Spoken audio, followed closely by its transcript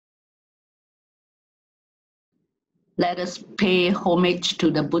Let us pay homage to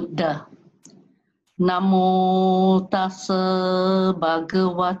the Buddha. Namo tassa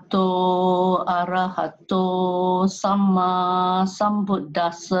bhagavato arahato samma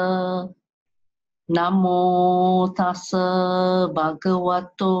sambuddhassa. Namo tassa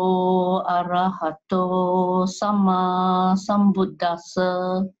bhagavato arahato samma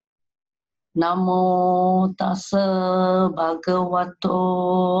sambuddhassa. Namo tassa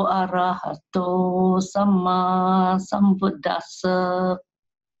bhagavato arahato samma sambuddhassa.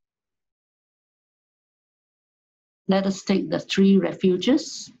 Let us take the three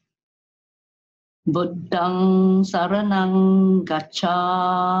refuges. Buddhang saranang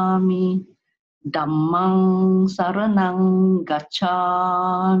gacchami, Dhammang saranang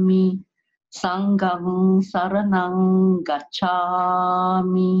gacchami, Sanghang saranang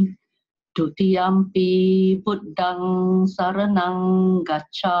gacchami, Dutiyampi Buddhang saranang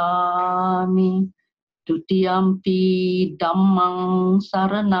gacchami, Dutiyampi Dhammang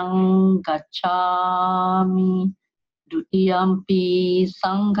saranang gacchami, Dutiyampi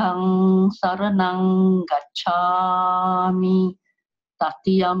Sanghang saranang gacchami,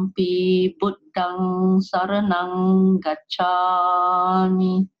 Tatiyampi Buddhang saranang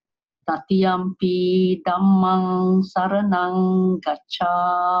gacchami, Tatiyampi Dhammang saranang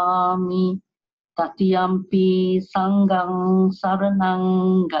gacchami, Tatiyampi Sanghang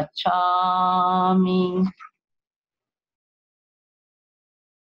saranang gacchami.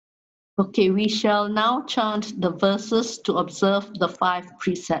 Okay, we shall now chant the verses to observe the 5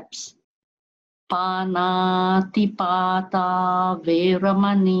 precepts. Panatipata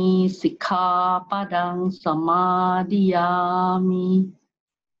veramani sikkhapadang samadhiyami.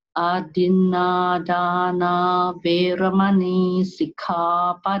 Adinadana veramani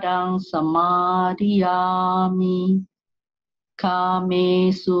sikkhapadang samadhiyami.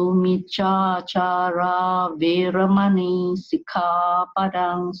 Kamesu miccācara veramani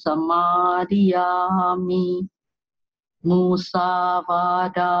sikkhapadang samadhiyami.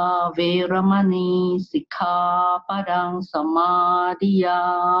 Musavada veramani sikkhapadang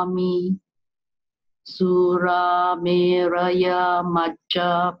samadhiyami. Sura meraya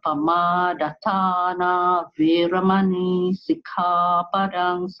majja pamadatthana veramani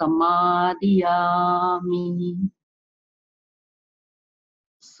sikkhapadang samadhiyami.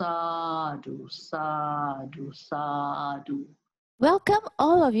 Sadhu, sadhu, sadhu. Welcome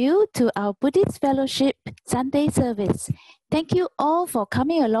all of you to our Buddhist Fellowship Sunday service. Thank you all for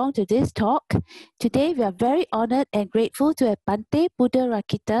coming along to this talk. Today we are very honored and grateful to have Bhante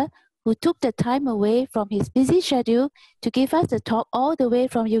Buddharakkita, who took the time away from his busy schedule to give us the talk all the way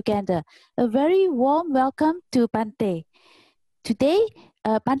from Uganda. A very warm welcome to Bhante. Today,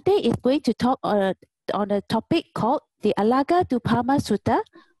 Bhante is going to talk on a topic called the Alagaddupama Sutta,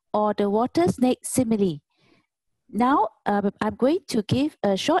 or the Water-Snake Simile. Now, I'm going to give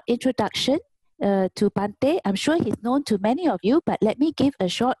a short introduction to Bhante. I'm sure he's known to many of you, but let me give a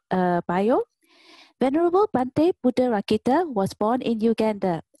short bio. Venerable Bhante Buddharakkita was born in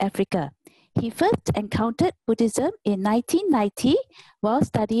Uganda, Africa. He first encountered Buddhism in 1990 while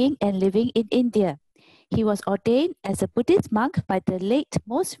studying and living in India. He was ordained as a Buddhist monk by the late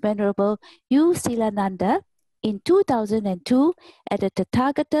Most Venerable U. Silananda in 2002 at the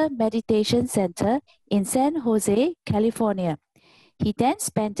Tathagata Meditation Center in San Jose, California. He then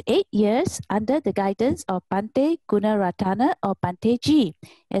spent 8 years under the guidance of Bhante Gunaratana, or Bhante G,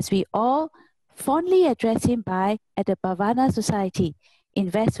 as we all fondly address him by, at the Bhavana Society in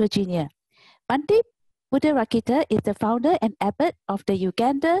West Virginia. Bhante Buddharakkita is the founder and abbot of the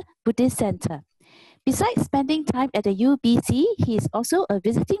Uganda Buddhist Center. Besides spending time at the UBC, he is also a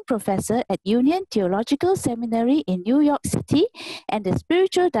visiting professor at Union Theological Seminary in New York City and the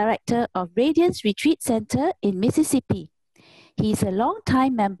spiritual director of Radiance Retreat Center in Mississippi. He is a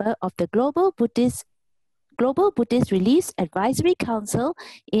long-time member of the Global Buddhist Reliefs Advisory Council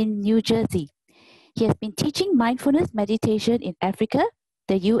in New Jersey. He has been teaching mindfulness meditation in Africa,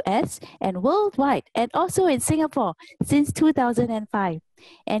 the US, and worldwide, and also in Singapore since 2005.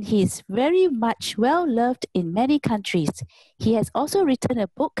 And he is very much well-loved in many countries. He has also written a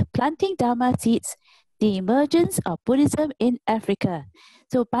book, Planting Dhamma Seeds, The Emergence of Buddhism in Africa.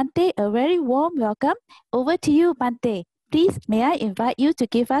 So Bhante, a very warm welcome. Over to you, Bhante. Please, may I invite you to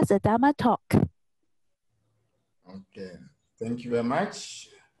give us a Dhamma talk. Okay, thank you very much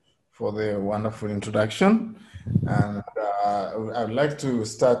for the wonderful introduction. And I would like to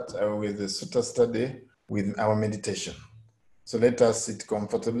start with the sutta study with our meditation. So let us sit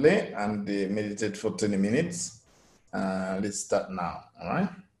comfortably and meditate for 20 minutes. Let's start now, all right?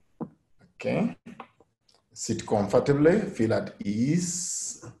 Okay. Sit comfortably, feel at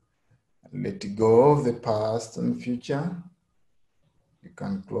ease. Let go of the past and future. You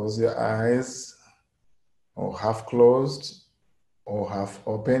can close your eyes, or half closed, or half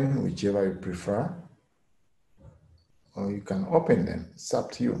open, whichever you prefer. Or you can open them. It's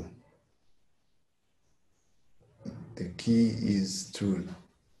up to you. The key is to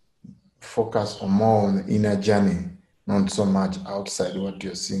focus more on the inner journey, not so much outside what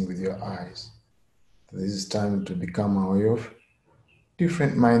you're seeing with your eyes. This is time to become aware of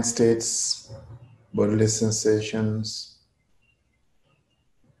different mind states, bodily sensations.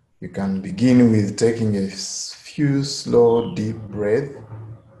 You can begin with taking a few slow, deep breaths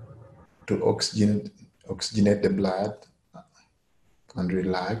to oxygenate the blood and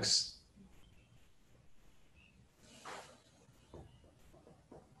relax.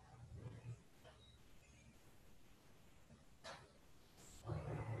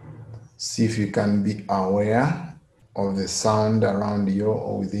 See if you can be aware of the sound around you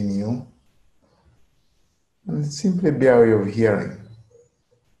or within you. And simply be aware of hearing.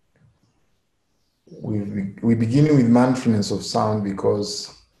 We begin with mindfulness of sound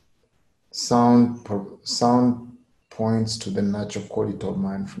because sound points to the natural quality of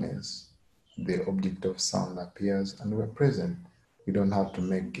mindfulness. The object of sound appears and we're present. You don't have to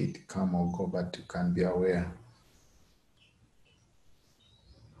make it come or go, but you can be aware.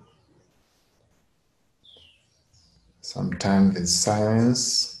 Sometimes there's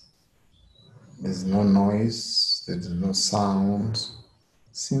silence, there's no noise, there's no sound.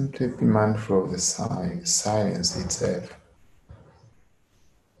 Simply be mindful of the silence itself.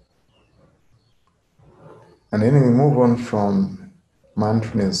 And then we move on from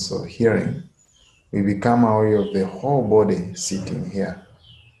mindfulness of hearing. We become aware of the whole body sitting here.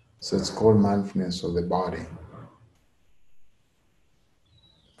 So it's called mindfulness of the body.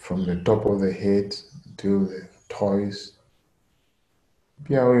 From the top of the head to the toes.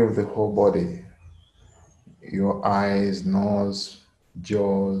 Be aware of the whole body. Your eyes, nose,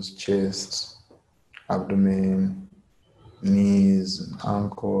 jaws, chest, abdomen, knees,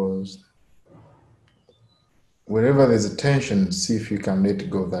 ankles. Wherever there's a tension, see if you can let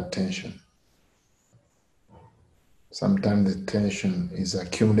go of that tension. Sometimes the tension is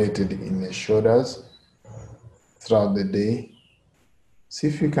accumulated in the shoulders throughout the day. See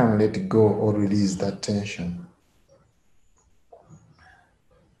if you can let go or release that tension.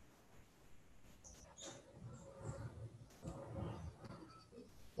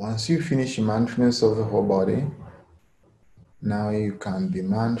 Once you finish mindfulness of the whole body, now you can be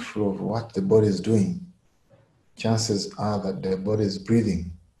mindful of what the body is doing. Chances are that the body is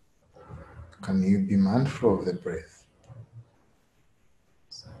breathing. Can you be mindful of the breath?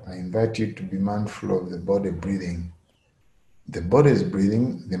 I invite you to be mindful of the body breathing. The body is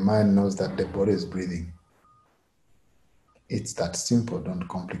breathing, the mind knows that the body is breathing. It's that simple, don't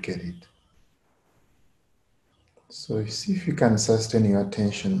complicate it. So see if you can sustain your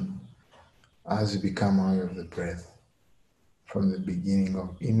attention as you become aware of the breath, from the beginning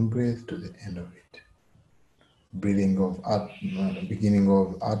of in-breath to the end of it. Beginning of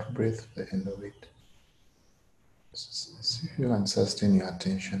out-breath to the end of it. See if you can sustain your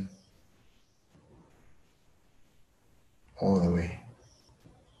attention all the way.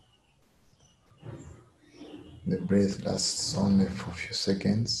 The breath lasts only for a few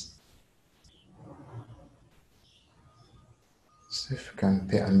seconds. See if you can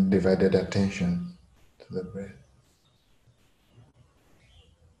pay undivided attention to the breath.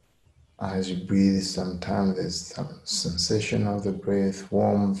 As you breathe, sometimes there's some sensation of the breath,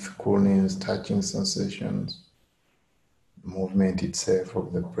 warmth, coolness, touching sensations, movement itself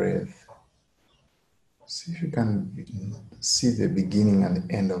of the breath. See if you can see the beginning and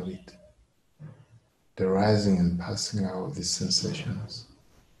the end of it, the rising and passing out of these sensations.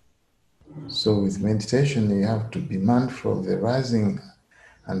 So with meditation, you have to be mindful of the rising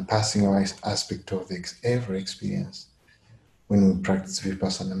and passing out aspect of every experience when we practice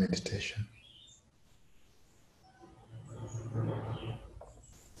Vipassana meditation.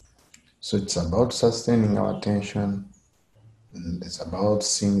 So it's about sustaining our attention, and it's about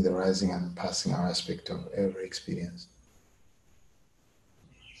seeing the rising and passing out aspect of every experience.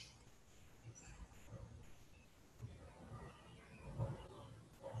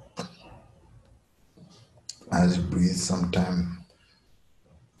 As you breathe, sometimes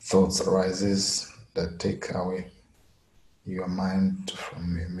thoughts arises that take away your mind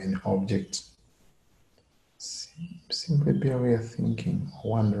from the main object. Simply be aware of thinking,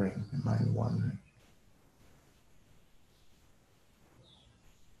 wandering, the mind wandering.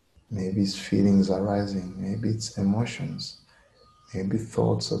 Maybe it's feelings arising, maybe it's emotions, maybe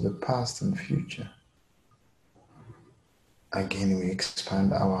thoughts of the past and future. Again, we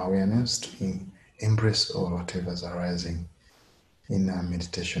expand our awareness to embrace all whatever is arising in our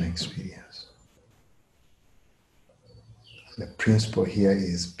meditation experience. The principle here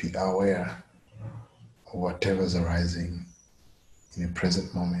is be aware of whatever is arising in the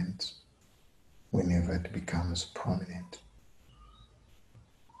present moment whenever it becomes prominent.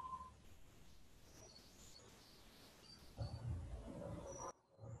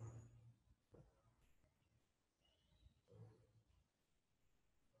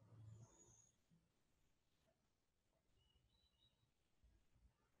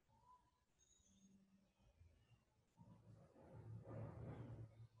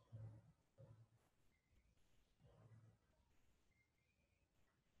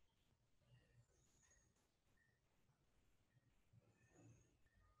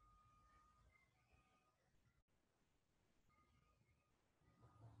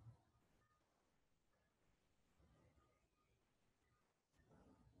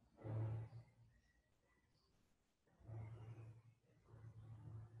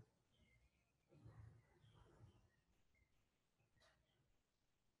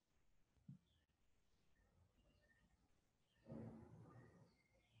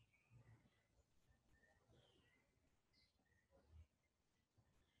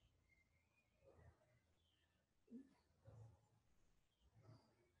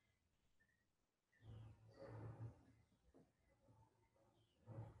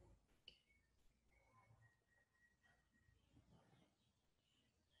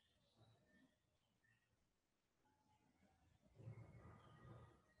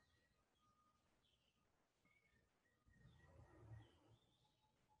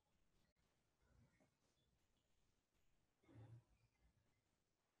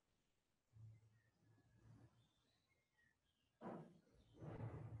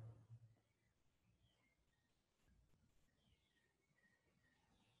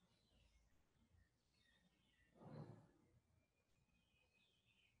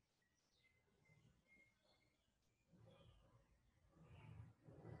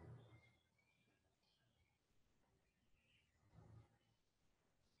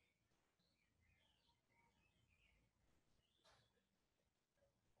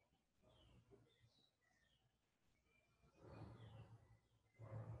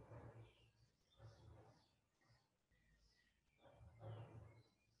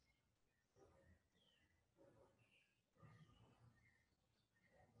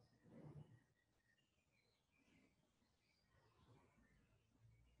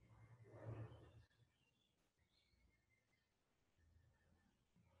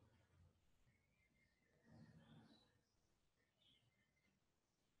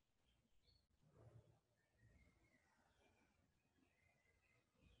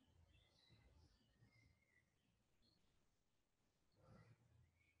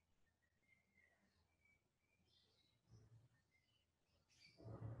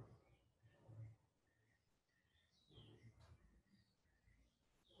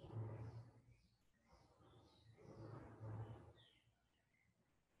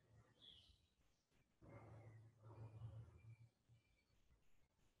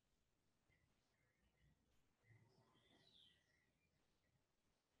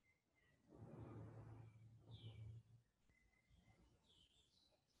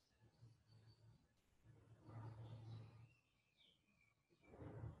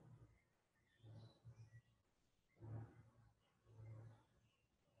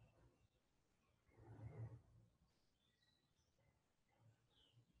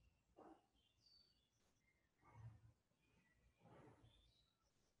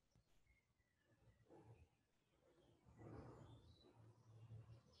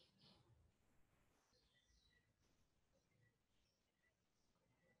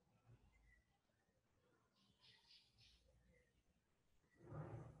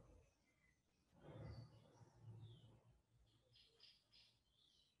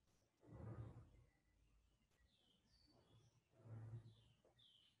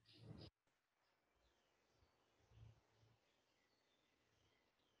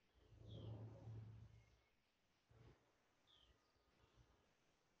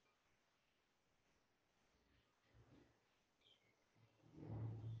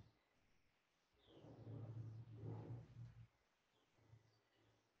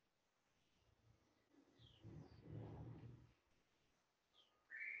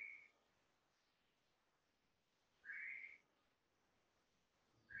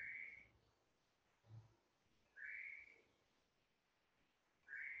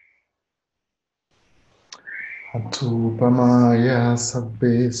 Water-Snake Simile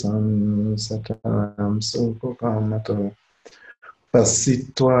sabbe samsatam sukokamato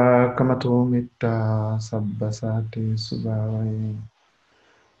Pasitwa kamatomita sabbasati subhavai.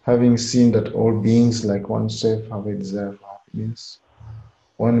 Having seen that all beings like oneself have a desire for happiness,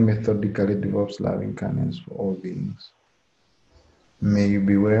 one methodically develops loving kindness for all beings. May you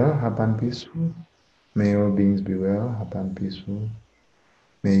be well, happy and peaceful. May all beings be well, happy and peaceful.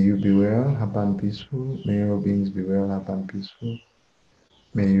 May you be well, happy and peaceful. May all beings be well, happy and peaceful.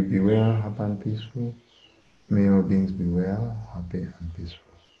 May you be well, happy and peaceful. May all beings be well, happy and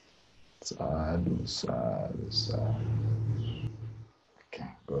peaceful. Sadhu, sadhu, sadhu. Okay,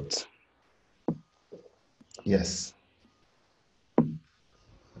 good. Yes.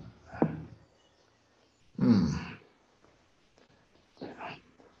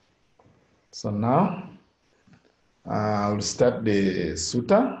 So now I will start the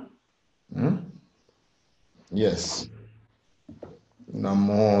sutta. Yes.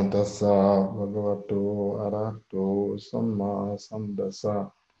 Namo tassa bhagavato arahato samma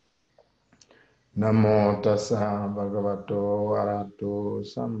sambuddhassa. Namo tassa bhagavato arahato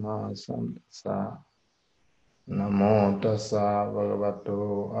samma sambuddhassa. Namo tassa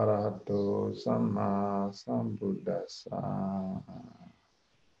bhagavato arahato samma sambuddhassa.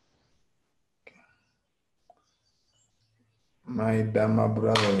 My Dhamma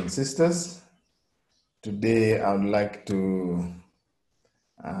brothers and sisters, today I would like to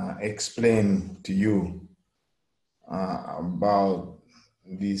explain to you about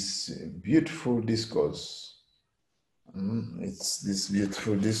this beautiful discourse. It's this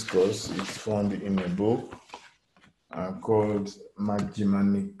beautiful discourse. It's found in a book called Majjhima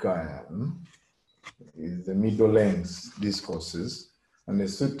Nikaya. It's the middle length discourses. And the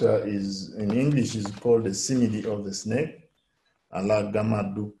sutta is, in English, is called the Simile of the Snake.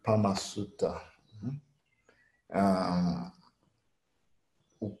 Alagaddupama Sutta.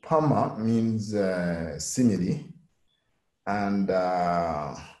 Upama means simile, and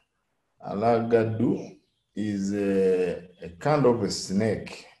Alagaddu is a kind of a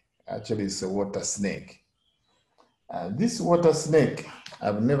snake. Actually, it's a water snake. This water snake,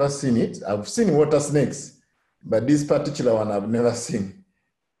 I've never seen it. I've seen water snakes, but this particular one I've never seen.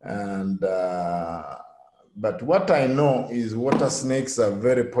 And but what I know is water snakes are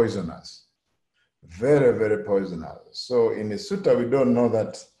very poisonous. Very, very poisonous. So in the sutta, we don't know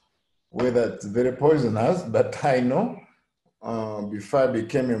that whether it's very poisonous, but I know before I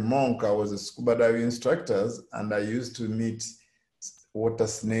became a monk, I was a scuba diving instructor, and I used to meet water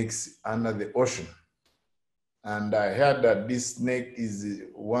snakes under the ocean. And I heard that this snake is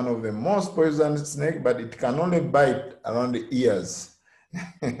one of the most poisonous snakes, but it can only bite around the ears.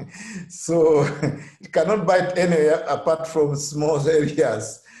 So it cannot bite anywhere apart from small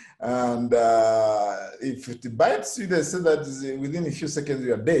areas. And if it bites you, they say that within a few seconds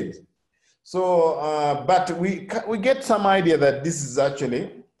you are dead. So, but we get some idea that this is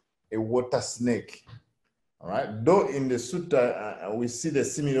actually a water snake. All right. Though in the sutta we see the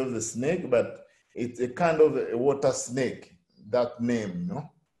simile of the snake, but it's a kind of a water snake. That name, you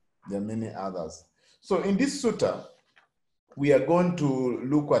know. There are many others. So in this sutta, we are going to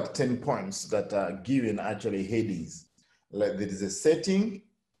look at 10 points that are given actually headings. Like there is a setting,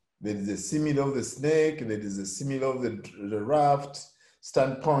 there is a simile of the snake, there is a simile of the raft,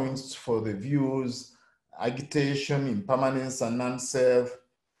 standpoints for the views, agitation, impermanence and non-self,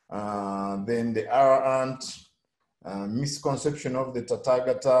 then the arahant, misconception of the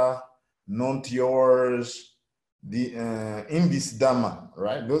Tathagata, not yours, in this Dhamma,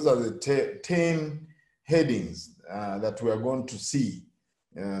 right? Those are the 10 headings that we are going to see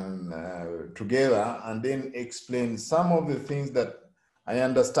together, and then explain some of the things that I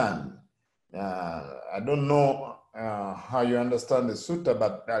understand. I don't know how you understand the sutta,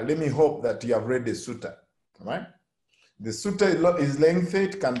 but let me hope that you have read the sutta, right? The sutta is lengthy.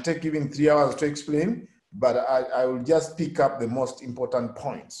 It can take even 3 hours to explain, but I will just pick up the most important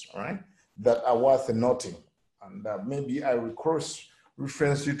points, right, that are worth noting. And maybe I will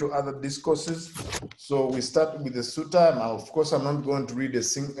cross-reference you to other discourses. So we start with the sutta. Now, of course, I'm not going to read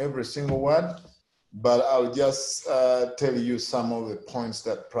every single word, but I'll just tell you some of the points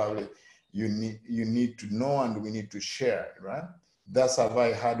that probably you need to know and we need to share, right? That's have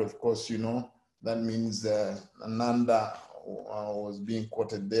I heard, of course, you know, that means Ananda was being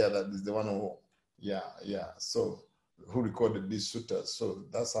quoted there. That is the one who, so who recorded this sutta. So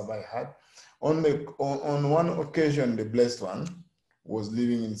that's have I heard. On one occasion, the Blessed One was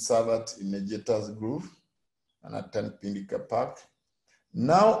living in Savat in Nejeta's Grove and at Pindika Park.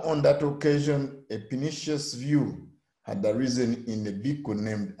 Now, on that occasion, a pernicious view had arisen in a bhikkhu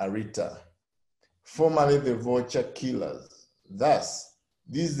named Arittha, formerly the vulture killers. Thus,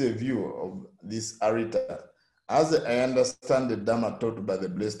 this is the view of this Arittha. as I understand the Dhamma taught by the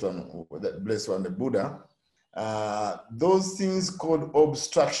Blessed One, the Buddha, those things called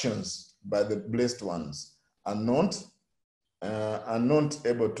obstructions by the Blessed Ones are not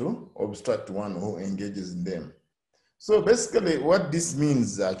able to obstruct one who engages in them. So basically what this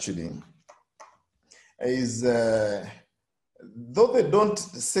means actually is, though they don't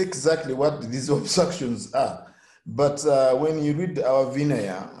say exactly what these obstructions are, but when you read our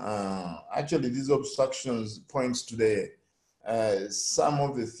Vinaya, actually these obstructions points to the some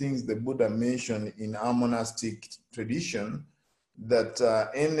of the things the Buddha mentioned in our monastic tradition, that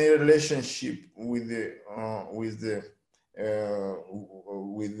any relationship with the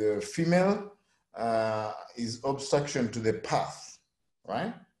female is obstruction to the path,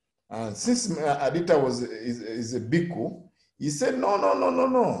 right? And since Arittha is a bhikkhu, he said,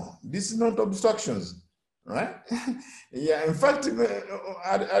 no, this is not obstructions, right? Yeah, in fact,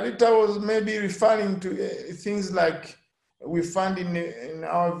 Arittha was maybe referring to things like we find in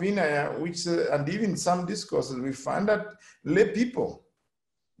our Vinaya, which and even some discourses, we find that lay people,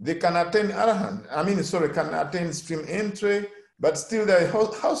 they can attain arahant. Can attain stream entry, but still they're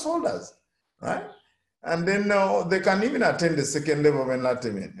householders, right? And then they can even attain the second level of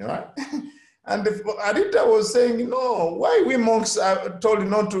enlightenment, right? And Arittha was saying, no, why we monks are told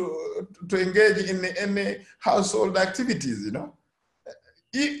not to engage in any household activities, you know?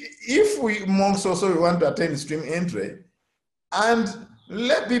 If we monks also want to attain stream entry, and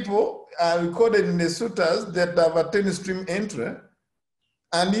lay people are recorded in the suttas that have attained stream entry,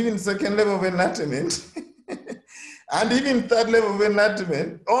 and even second level of enlightenment, and even third level of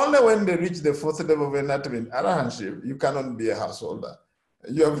enlightenment, only when they reach the fourth level of enlightenment, arahantship, you cannot be a householder.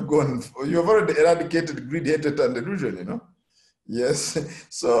 You have already eradicated greed, hatred, and delusion, you know? Yes.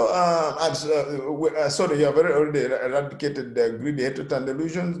 So, you have already eradicated the greed, hatred, and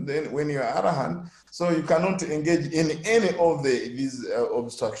delusion. Then when you are arahant, so you cannot engage in any of these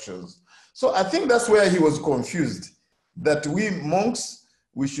obstructions. So I think that's where he was confused, that we monks,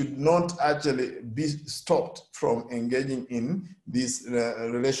 we should not actually be stopped from engaging in this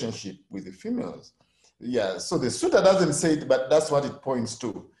relationship with the females. Yeah, so the sutta doesn't say it, but that's what it points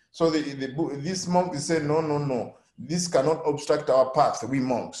to. So this monk is saying, no, this cannot obstruct our path, we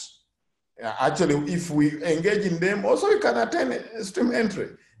monks. Actually, if we engage in them, also we can attain a stream entry,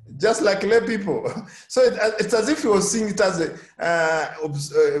 just like lay people. So it's as if he was seeing it as an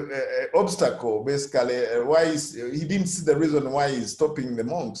obstacle, basically. He didn't see the reason why he's stopping the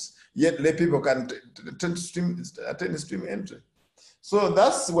monks, yet lay people can attain stream entry. So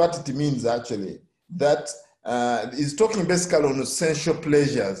that's what it means, actually. That is talking basically on sensual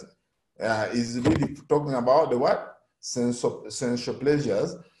pleasures. Is really talking about the what? Sensual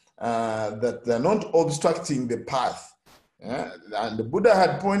pleasures that they're not obstructing the path. And the Buddha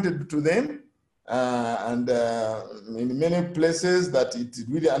had pointed to them, and in many places that it's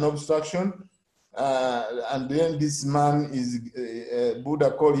really an obstruction. And then this man is,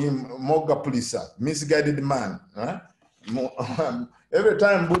 Buddha called him Mogapulisa, misguided man. Right? Every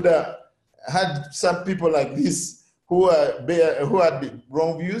time Buddha had some people like this who had the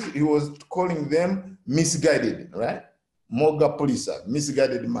wrong views, he was calling them misguided, right? Mogapulisa,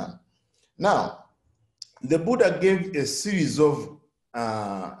 misguided man. Now, the Buddha gave a series of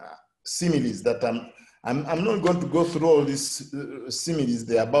similes that I'm not going to go through all these similes.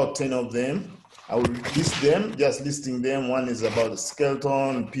 There are about 10 of them. I will list them, just listing them. One is about a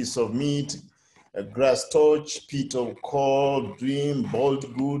skeleton, piece of meat, a grass torch, pit of coal, dream,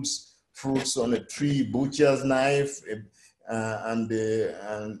 boiled goods, fruits on a tree, butcher's knife, and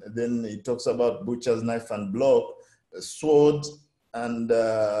then he talks about butcher's knife and block, a sword, and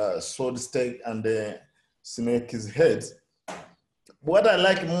sword stake, and the snake's head. What I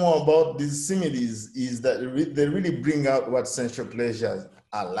like more about these similes is that they really bring out what sensual pleasures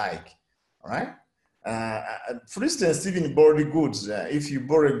are like, all right? For instance, even borrowed goods. If you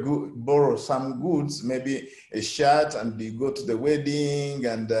borrow some goods, maybe a shirt, and you go to the wedding,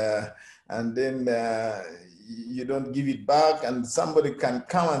 and then you don't give it back, and somebody can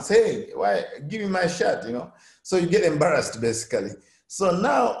come and say, hey, why, give me my shirt, you know? So you get embarrassed, basically. So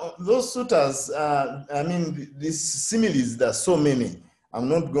now those suttas, these similes, there are so many. I'm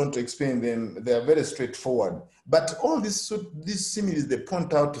not going to explain them. They are very straightforward. But all these similes, they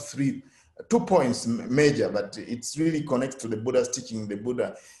point out to 2 points major, but it's really connected to the Buddha's teaching. The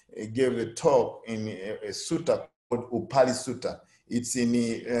Buddha gave a talk in a sutta called Pali Sutta. It's in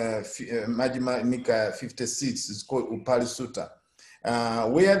Majjhima Nikaya 56. It's called Pali Sutta,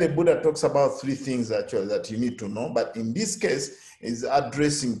 where the Buddha talks about 3 things actually that you need to know. But in this case, is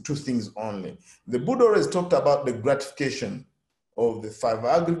addressing 2 things only. The Buddha always talked about the gratification of the 5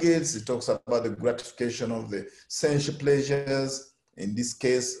 aggregates. It talks about the gratification of the sensual pleasures. In this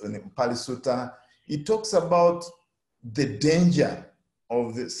case, in the Pali Sutta, it talks about the danger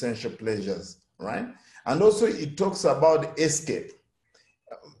of the sensual pleasures, right? And also it talks about escape.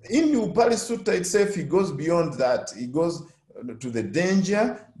 In the Pali Sutta itself, it goes beyond that. It goes to the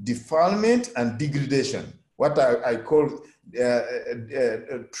danger, defilement, and degradation, what I call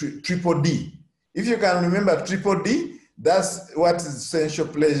triple D. If you can remember triple D, that's what sensual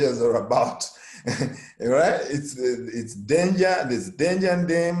pleasures are about. Right? It's danger, there's danger in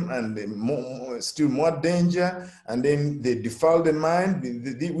them, and still more danger, and then they defile the mind,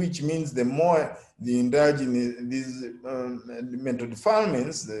 which means the more they indulge in these mental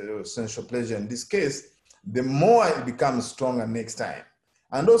defilements, the sensual pleasure in this case, the more it becomes stronger next time.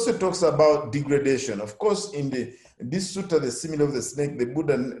 And also talks about degradation. Of course, in this sutta, the simile of the snake, the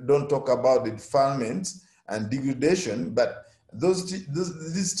Buddha don't talk about the defilements and degradation, but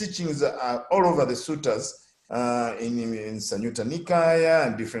these teachings are all over the suttas, in Samyutta Nikaya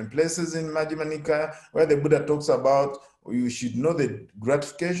and different places in Majjhima Nikaya, where the Buddha talks about you should know the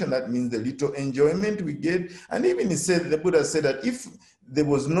gratification, that means the little enjoyment we get. And even the Buddha said that if there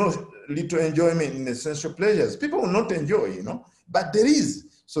was no little enjoyment in the sensual pleasures, people will not enjoy, you know, but there is.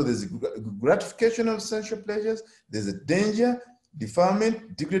 So there's a gratification of sensual pleasures, there's a danger,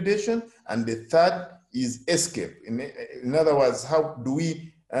 defilement, degradation, and the third is escape. In other words, how do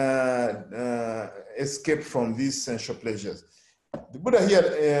we escape from these sensual pleasures? The Buddha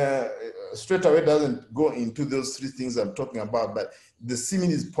here straight away doesn't go into those 3 things I'm talking about, but the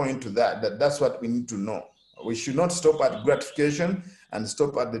similes point to that's what we need to know. We should not stop at gratification and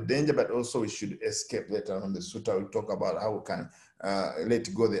stop at the danger, but also we should escape. Later on the sutta will talk about how we can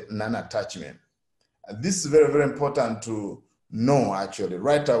let go the non-attachment. This is very, very important to know actually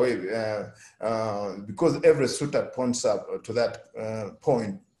right away, because every sutta points up to that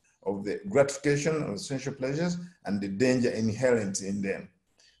point of the gratification of sensual pleasures and the danger inherent in them.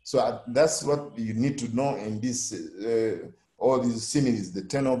 So that's what you need to know in this, all these similes, the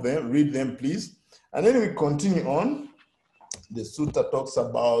 10 of them. Read them, please. And then we continue on. The sutta talks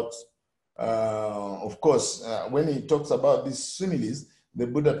about, of course, when he talks about these similes, the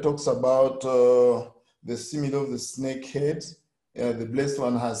Buddha talks about the simile of the snake head. The Blessed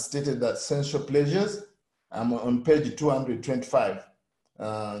One has stated that sensual pleasures, I'm on page 225.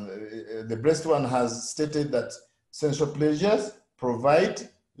 The Blessed One has stated that sensual pleasures provide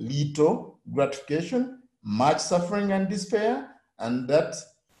little gratification, much suffering and despair, and that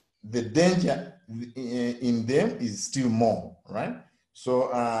the danger in them is still more, right? So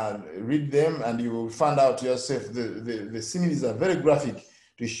read them and you will find out yourself. The similes are very graphic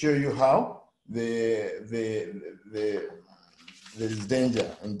to show you how there is danger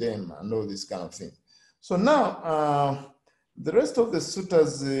in them and all this kind of thing. So now, the rest of the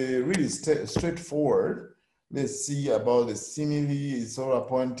suttas really straightforward. Let's see about the simile. It's all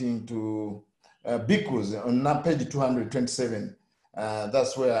pointing to bhikkhus on page 227.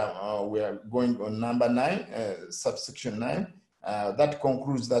 That's where we are going on number 9, subsection 9. That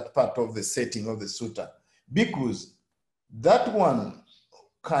concludes that part of the setting of the sutta. Bhikkhus, that one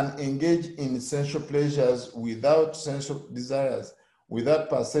can engage in sensual pleasures without sensual desires, without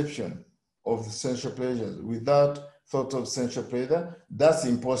perception of the sensual pleasures, without thought of sensual pleasure. That's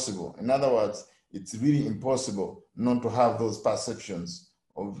impossible. In other words, it's really impossible not to have those perceptions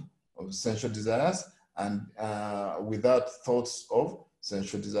of sensual desires and without thoughts of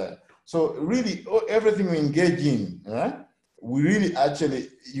sensual desire. So really, everything we engage in, we really actually,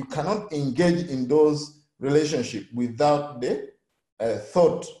 you cannot engage in those relationships without the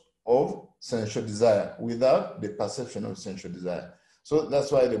thought of sensual desire, without the perception of sensual desire. So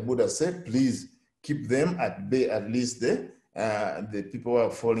that's why the Buddha said, please keep them at bay, at least the people who are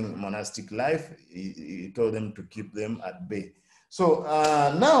following monastic life, he told them to keep them at bay. So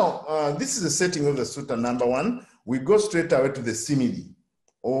now, this is the setting of the sutta number 1. We go straight away to the simile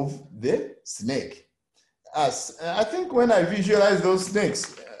of the snake. As I think when I visualize those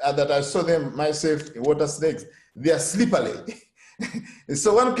snakes, that I saw them myself, water snakes, they are slippery.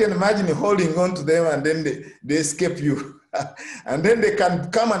 So one can imagine holding on to them and then they escape you. And then they can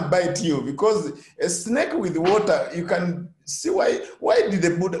come and bite you, because a snake with water, you can see why didn't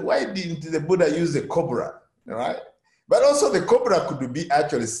the Buddha use the cobra, right? But also the cobra could be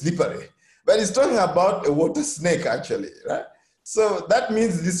actually slippery. But he's talking about a water snake actually, right? So that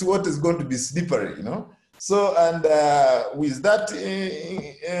means this water is going to be slippery, you know? So, and with that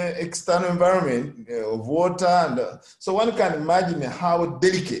external environment of water, and so one can imagine how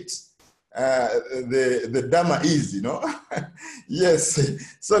delicate the Dhamma is, you know? Yes.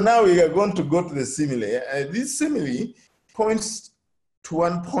 So now we are going to go to the simile. This simile points to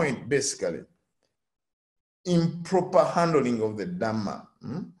one point, basically. Improper handling of the Dhamma.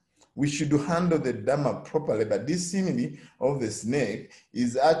 We should handle the Dhamma properly, but this simile of the snake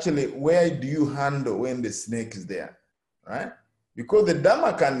is actually where do you handle when the snake is there, right? Because the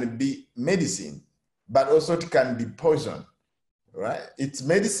Dhamma can be medicine, but also it can be poison, right? It's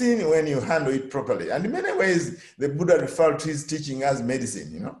medicine when you handle it properly. And in many ways, the Buddha referred to his teaching as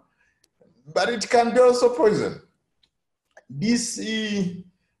medicine, you know, but it can be also poison. This is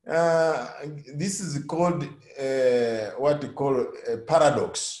called what we call a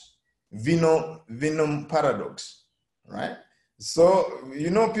paradox. Venom paradox, right? So, you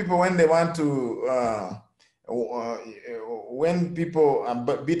know, people, when they want to, when people are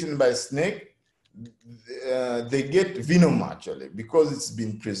bitten by a snake, they get venom actually, because it's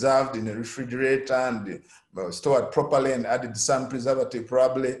been preserved in a refrigerator and stored properly and added some preservative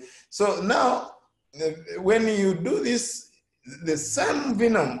probably. So now, when you do this, the same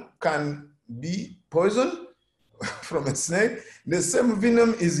venom can be poison from a snake. The same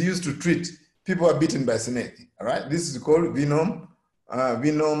venom is used to treat people who are bitten by snake, all right? This is called venom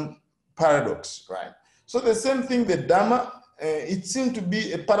paradox, right? So the same thing, the Dhamma, it seemed to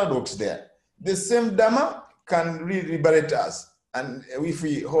be a paradox there. The same Dhamma can really liberate us. And if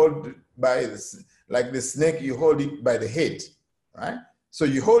we hold by this, like the snake, you hold it by the head, right? So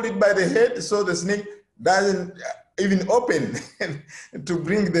you hold it by the head, so the snake doesn't even open to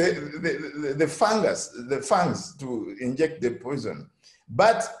bring the fangs to inject the poison.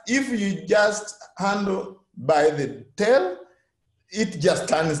 But if you just handle by the tail, it just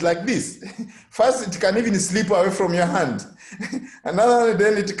turns like this. First, it can even slip away from your hand. Another,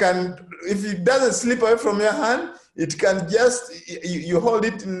 then it can, if it doesn't slip away from your hand, it can just, you hold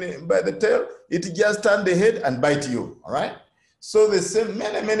it by the tail, it just turn the head and bite you, all right? So the same,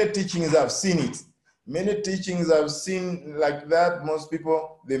 many teachings I've seen it. Many teachings I've seen like that. Most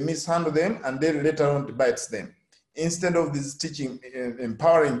people, they mishandle them and then later on it bites them. Instead of this teaching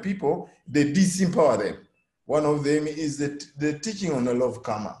empowering people, they disempower them. One of them is the teaching on the law of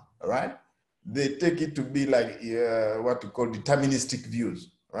karma, right? They take it to be like what we call deterministic views,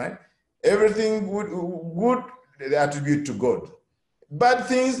 right? Everything good they attribute to God. Bad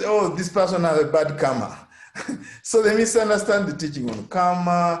things, oh, this person has a bad karma. So they misunderstand the teaching on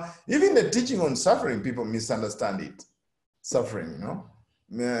karma. Even the teaching on suffering, people misunderstand it. Suffering, you know.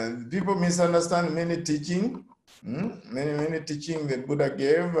 People misunderstand many teaching. Many teaching the Buddha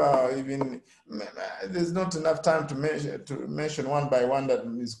gave. Even there's not enough time to mention one by one that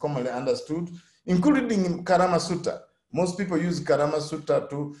is commonly understood, including Karama Sutta. Most people use Karama Sutta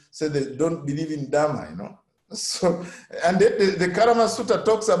to say they don't believe in Dhamma, you know. So, and the Karama Sutta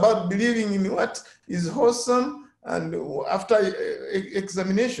talks about believing in what is wholesome and after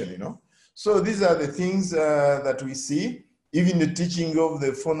examination, you know. So these are the things that we see, even the teaching of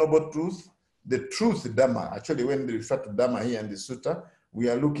the Four Noble Truths, the truth Dhamma. Actually, when they refer to Dhamma here in the Sutta, we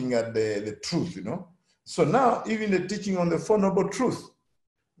are looking at the truth, you know. So now, even the teaching on the Four Noble Truths,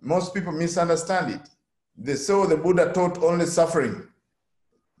 most people misunderstand it. They say the Buddha taught only suffering.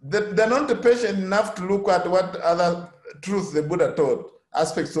 They're not patient enough to look at what other truth the Buddha taught,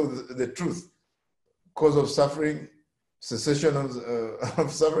 aspects of the truth, cause of suffering, cessation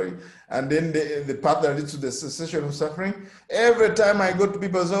of suffering, and then the path that leads to the cessation of suffering. Every time I go to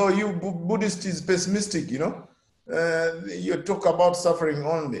people say, oh, you Buddhist is pessimistic, you know, you talk about suffering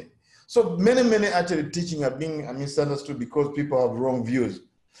only. So many actually teaching are being misunderstood because people have wrong views.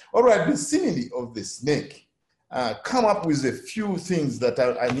 All right, the simile of the snake. Come up with a few things that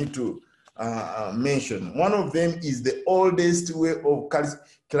I need to mention. One of them is the oldest way of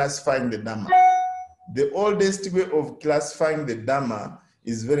classifying the Dhamma. The oldest way of classifying the Dhamma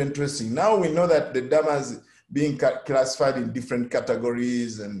is very interesting. Now we know that the Dhamma is being classified in different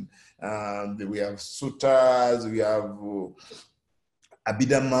categories, and we have suttas, we have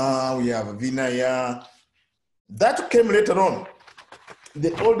Abhidhamma, we have Vinaya. That came later on.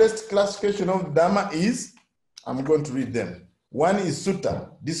 The oldest classification of Dhamma is, I'm going to read them. One is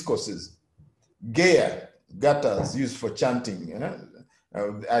sutta, discourses. Gaya, gathas used for chanting. You know?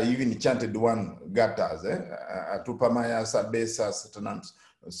 I even chanted one gathas. Atupamaya, sabesa, satanams,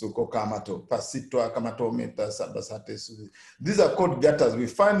 suko kamato, pasitwa, kamato, meta, sabasate. These are called gathas. We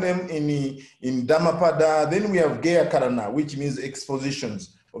find them in Dhammapada. Then we have Gaya Karana, which means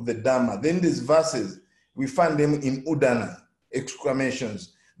expositions of the Dhamma. Then there's verses. We find them in Udana,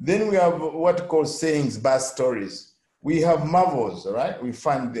 exclamations. Then we have what called sayings, birth stories. We have marvels, right? We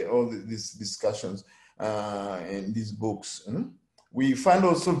find all these discussions in these books. We find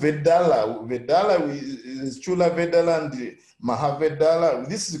also Vedala. Vedala is Chula Vedala and Mahavedala.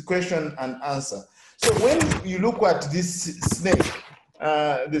 This is question and answer. So when you look at this snake,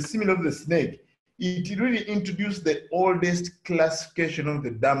 the simile of the snake, it really introduced the oldest classification of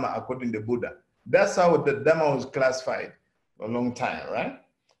the Dhamma according to Buddha. That's how the Dhamma was classified for a long time, right?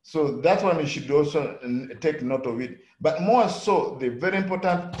 So that one you should also take note of it. But more so, the very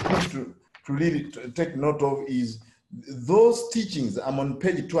important thing to really take note of is those teachings. I'm on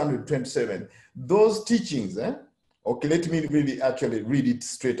page 227. Those teachings, okay, let me really actually read it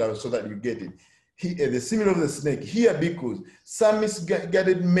straight out so that you get it. The simile of the snake, here because some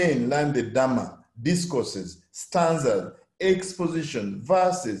misguided men learn the Dhamma, discourses, stanzas, exposition,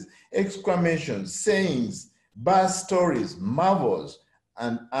 verses, exclamations, sayings, birth stories, marvels,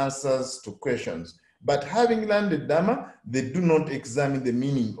 and answers to questions. But having learned the Dhamma, they do not examine the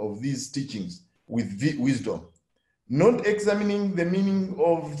meaning of these teachings with wisdom. Not examining the meaning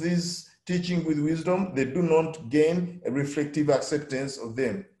of this teaching with wisdom, they do not gain a reflective acceptance of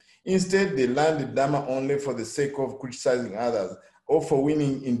them. Instead, they learn the Dhamma only for the sake of criticizing others or for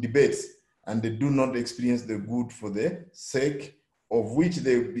winning in debates, and they do not experience the good for the sake of which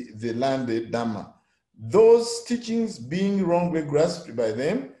they learn the Dhamma. Those teachings, being wrongly grasped by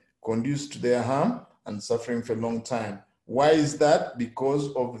them, conduce to their harm and suffering for a long time. Why is that?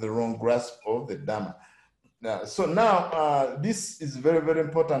 Because of the wrong grasp of the Dhamma. Now, this is very, very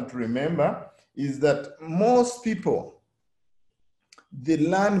important to remember, is that most people, they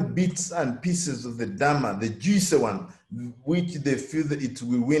learn bits and pieces of the Dhamma, the juicy one, which they feel that it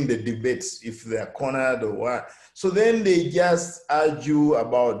will win the debates if they are cornered or what. So then they just argue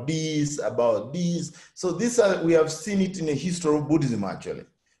about this, about this. So we have seen it in the history of Buddhism, actually.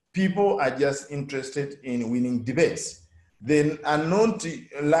 People are just interested in winning debates. They are not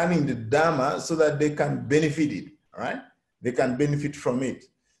learning the Dhamma so that they can benefit it, right? They can benefit from it.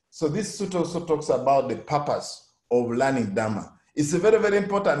 So this sutta also talks about the purpose of learning Dhamma. It's a very, very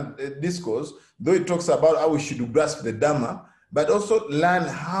important discourse, though it talks about how we should grasp the Dhamma, but also learn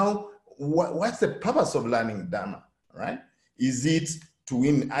what's the purpose of learning Dhamma, right? Is it to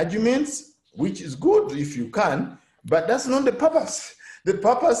win arguments, which is good if you can, but that's not the purpose. The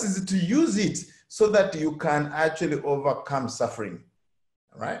purpose is to use it so that you can actually overcome suffering,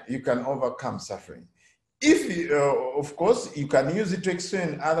 right? You can overcome suffering. If, of course, you can use it to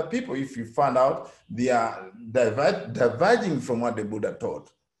explain other people if you find out they are diverging from what the Buddha taught.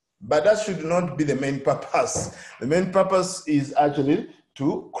 But that should not be the main purpose. The main purpose is actually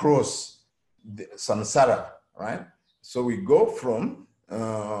to cross the samsara, right? So we go from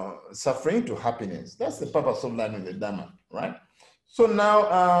suffering to happiness. That's the purpose of learning the Dhamma, right? So now,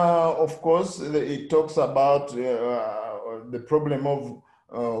 of course, it talks about the problem of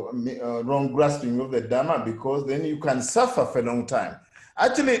wrong grasping of the Dhamma, because then you can suffer for a long time.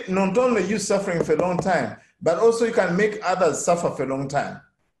 Actually, not only you suffering for a long time, but also you can make others suffer for a long time.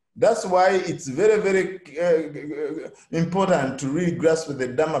 That's why it's very, very important to really grasp the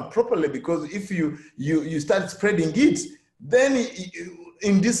Dhamma properly, because if you start spreading it, then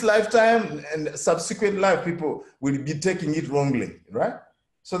in this lifetime and subsequent life, people will be taking it wrongly, right?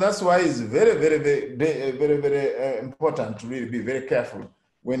 So that's why it's very, very, very, very, very important to really be very careful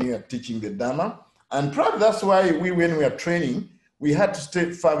when you are teaching the Dhamma. And probably that's why when we are training, we had to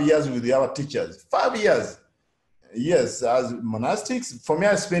stay 5 years with our teachers. 5 years. Yes, as monastics, for me,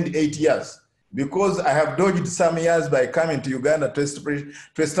 I spent 8 years because I have dodged some years by coming to Uganda to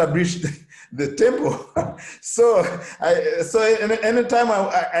establish the temple. So anytime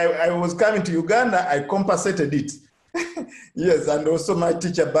I was coming to Uganda, I compensated it. Yes, and also my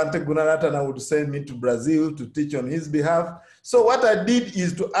teacher, Bhante Buddharakkita, would send me to Brazil to teach on his behalf. So what I did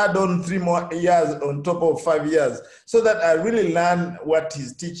is to add on 3 more years on top of 5 years, so that I really learn what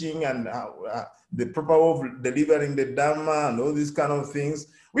he's teaching and the proper way of delivering the Dhamma and all these kind of things.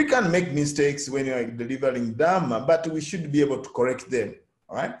 We can make mistakes when you're delivering Dhamma, but we should be able to correct them,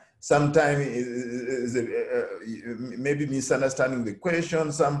 all right? Sometimes maybe misunderstanding the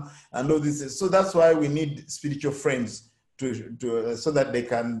question, and all this. So that's why we need spiritual friends so that they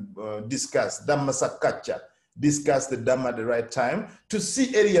can discuss Dhamma Sakkacha, discuss the Dhamma at the right time, to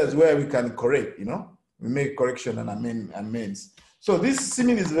see areas where we can correct, we make correction and amends. So this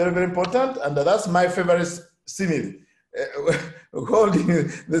simile is very, very important, and that's my favorite simile. Holding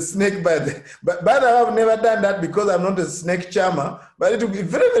the snake by the, but I've never done that because I'm not a snake charmer, but it will be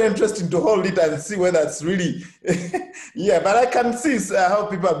very, very interesting to hold it and see whether it's really, yeah, but I can see how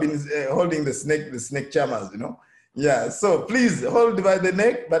people have been holding the snake charmers, Yeah, so please hold by the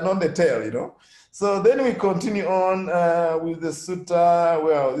neck, but not the tail, So then we continue on with the sutta.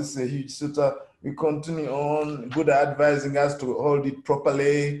 Well, this is a huge sutta. We continue on, Buddha advising us to hold it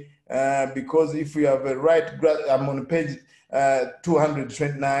properly, because if we have a right, I'm on page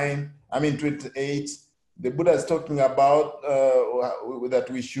 229, 28, the Buddha is talking about that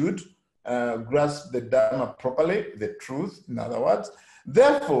we should grasp the Dhamma properly, the truth, in other words.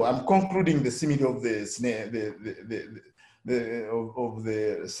 Therefore, I'm concluding the simile of the snake, of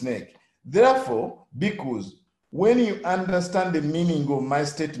the snake. Therefore, bhikkhus, when you understand the meaning of my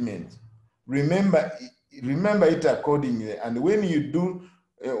statement, remember it accordingly. And when you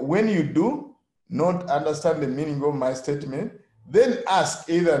do not understand the meaning of my statement, then ask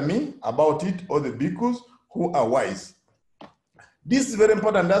either me about it or the bhikkhus who are wise. This is very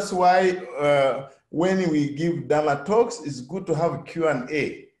important. That's why when we give Dhamma talks, it's good to have a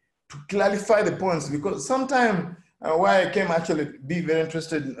Q&A to clarify the points, because sometimes why I came actually be very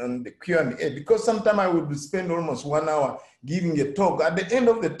interested in the Q&A, because sometimes I would spend almost 1 hour giving a talk. At the end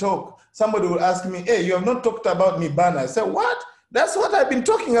of the talk, somebody would ask me, hey, you have not talked about Nibbana. I said, what? That's what I've been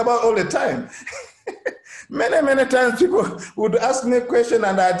talking about all the time. Many times people would ask me a question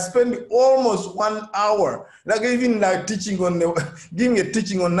and I'd spend almost 1 hour, like even like giving a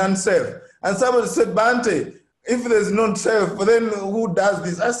teaching on non-self. And somebody said, Bhante, if there's non-self, then who does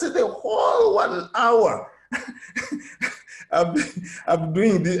this? I said, the whole 1 hour. I've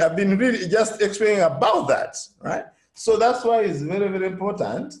been really just explaining about that, right? So that's why it's very, very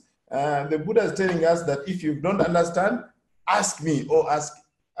important. The Buddha is telling us that if you don't understand, ask me or ask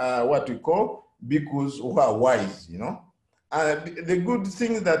what we call bhikkhus who are wise, you know. The good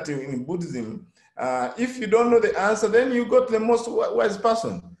thing is that in Buddhism, if you don't know the answer, then you go to the most wise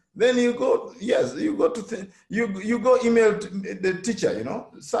person. Then you go, yes, you go to you go email to the teacher, you know.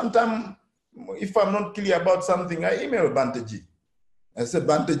 Sometimes if I'm not clear about something, I email Bhante Ji. I say,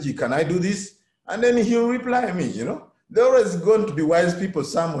 Bhante Ji, can I do this? And then he'll reply me, you know. There are always going to be wise people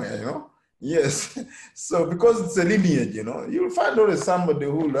somewhere, you know. Yes. So because it's a lineage, you know, you'll find always somebody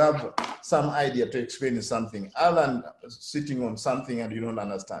who will have some idea to explain something other than sitting on something and you don't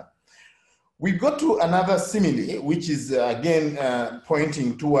understand. We go to another simile, which is again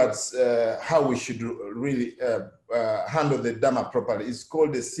pointing towards how we should really handle the Dhamma properly. It's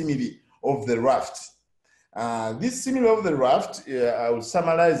called the simile of the raft. This simile of the raft, I will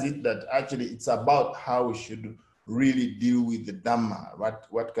summarize it that actually it's about how we should really deal with the Dhamma.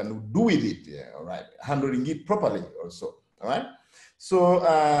 What can we do with it? Yeah, all right, handling it properly also. All right. So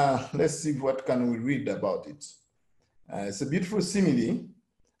let's see what can we read about it. It's a beautiful simile.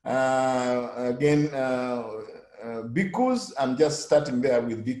 Again, bhikkhus, I'm just starting there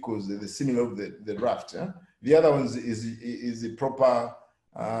with bhikkhus, the simile of the raft. Yeah? The other one is the proper,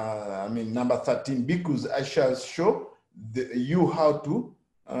 number 13. Bhikkhus, I shall show you how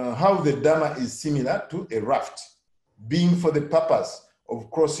the Dhamma is similar to a raft, being for the purpose of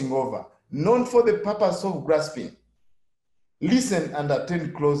crossing over, not for the purpose of grasping. Listen and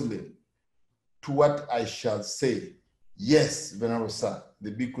attend closely to what I shall say. Yes, Venerable Sir,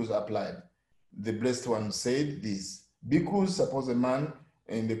 the bhikkhus applied. The Blessed One said this: bhikkhus, suppose a man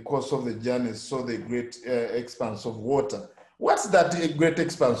in the course of the journey saw the great expanse of water. What's that great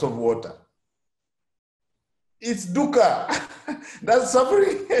expanse of water? It's dukkha. That's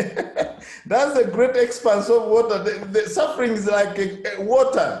suffering. That's a great expanse of water. The suffering is like a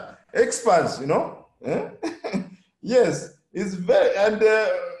water expanse, you know. Yes, it's very,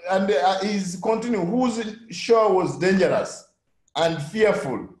 and he's continuing, whose shore was dangerous and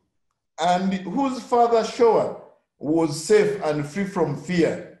fearful, and whose farther shore was safe and free from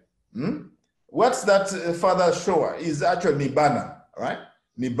fear. What's that farther shore? Is actually Nibbana, right?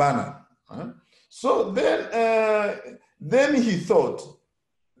 Nibbana. So then he thought,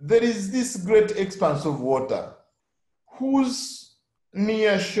 there is this great expanse of water whose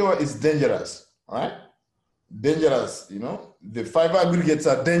near shore is dangerous, right? Dangerous, you know, the 5 aggregates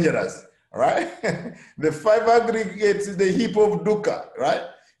are dangerous, right? The 5 aggregates is the heap of dukkha, right?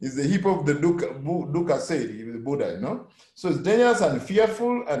 Is the heap of the dukkha said, the Buddha, you know. So it's dangerous and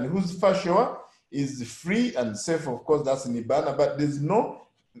fearful, and whose far shore is free and safe, of course, that's Nibbana, but there's no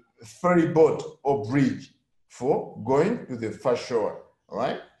ferry boat or bridge for going to the far shore, all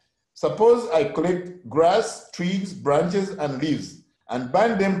right? Suppose I collect grass, twigs, branches, and leaves and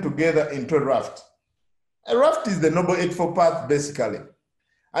bind them together into a raft. A raft is the Noble Eightfold Path, basically.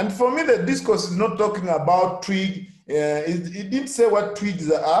 And for me, the discourse is not talking about twig. It didn't say what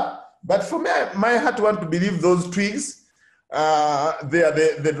twigs are, but for me, my heart wants to believe those twigs. They are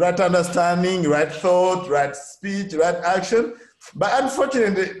the right understanding, right thought, right speech, right action. But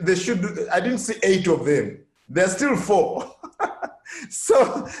unfortunately, I didn't see 8 of them. There's still 4.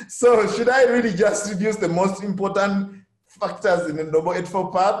 So should I really just reduce the most important factors in the Noble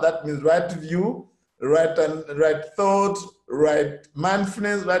Eightfold Path? That means right view, right thought, right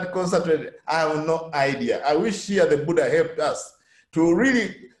mindfulness, right concentration. I have no idea. I wish here the Buddha helped us to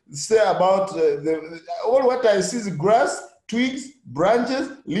really say about all what I see is grass, twigs,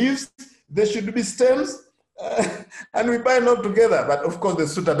 branches, leaves. There should be stems, and we bind all together. But of course, the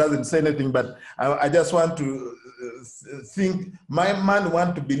sutta doesn't say anything. But I just want to think. My mind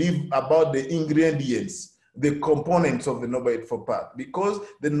want to believe about the ingredients, the components of the Noble Eightfold Path, because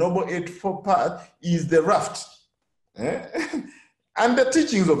the Noble Eightfold Path is the raft. And the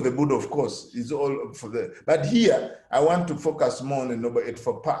teachings of the Buddha, of course, is all for the. But here, I want to focus more on the Noble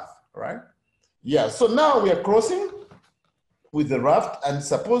Eightfold Path, right? Yeah. So now we are crossing with the raft, and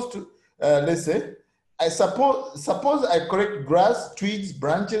supposed to let's say, suppose I collect grass, twigs,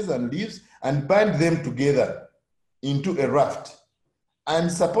 branches, and leaves, and bind them together into a raft. I'm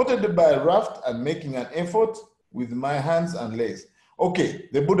supported by a raft and making an effort with my hands and legs. Okay,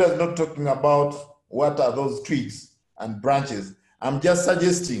 the Buddha is not talking about what are those twigs and branches. I'm just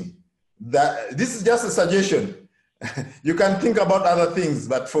suggesting that this is just a suggestion. You can think about other things,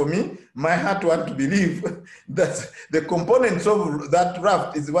 but for me, my heart wants to believe that the components of that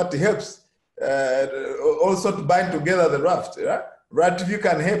raft is what helps also to bind together the raft. Right? Right view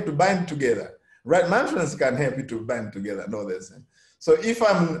can help to bind together. Right mindfulness can help you to bind together. No, there's. So if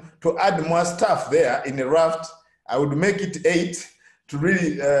I'm to add more stuff there in a raft, I would make it 8 to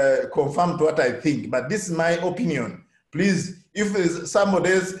really confirm to what I think. But this is my opinion. Please, if there's some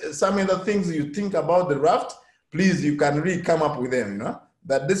other things you think about the raft, please, you can really come up with them, you know?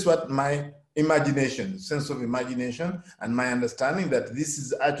 That this is what my imagination, sense of imagination, and my understanding that this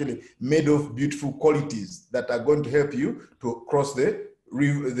is actually made of beautiful qualities that are going to help you to cross the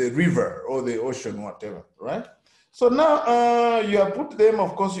river or the ocean, whatever, right? So now you have put them,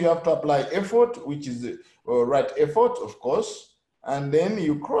 of course, you have to apply effort, which is the right effort, of course, and then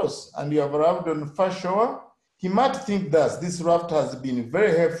you cross, and you have arrived on the far shore. He might think thus, this raft has been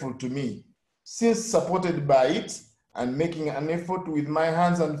very helpful to me, since supported by it and making an effort with my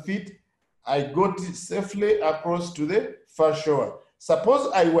hands and feet, I got safely across to the far shore.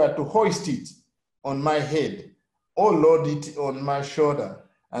 Suppose I were to hoist it on my head or load it on my shoulder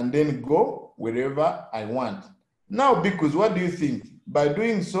and then go wherever I want. Now, because what do you think? By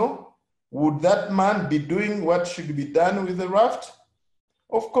doing so, would that man be doing what should be done with the raft?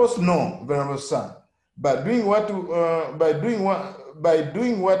 Of course, no, Venerable Son. By doing what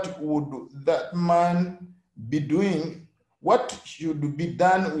would that man be doing? What should be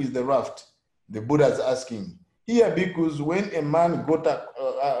done with the raft? The Buddha is asking here, because when a man got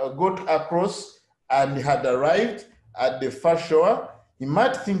across and had arrived at the far shore, he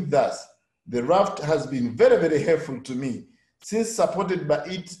might think thus: the raft has been very, very helpful to me, since supported by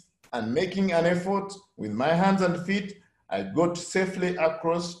it and making an effort with my hands and feet, I got safely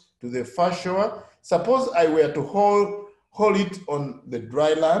across to the far shore. Suppose I were to haul it on the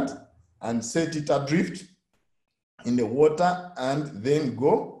dry land and set it adrift in the water and then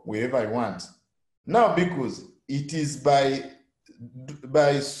go wherever I want. Now, because it is by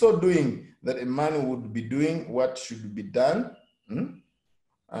so doing that a man would be doing what should be done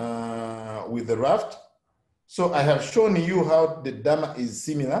with the raft. So I have shown you how the Dhamma is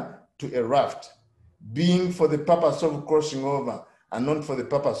similar to a raft, being for the purpose of crossing over and not for the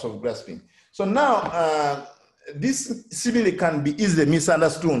purpose of grasping. So now, this simile can be easily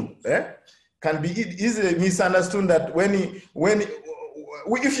misunderstood. Can be easily misunderstood that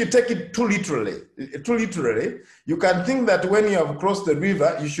if you take it too literally, you can think that when you have crossed the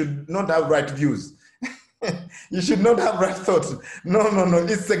river, you should not have right views. You should not have right thoughts. No.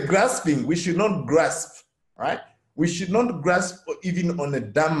 It's a grasping. We should not grasp, right? We should not grasp even on a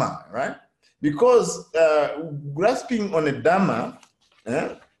Dhamma, right? Because grasping on a Dhamma,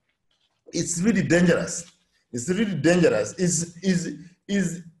 it's really dangerous. It's really dangerous.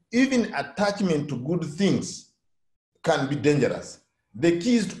 Is even attachment to good things can be dangerous. The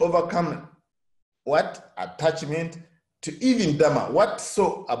key is to overcome what? Attachment to even Dhamma. What's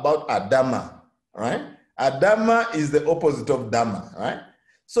so about a Dhamma, right? A Dhamma is the opposite of Dhamma, right?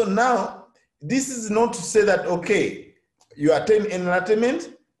 So now, this is not to say that, okay, you attain enlightenment,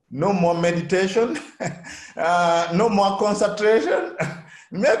 no more meditation, no more concentration.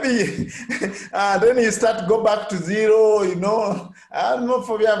 Maybe then you start go back to zero, you know. I don't know if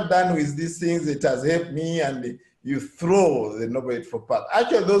we have done with these things, it has helped me, and you throw the Noble Eightfold Path.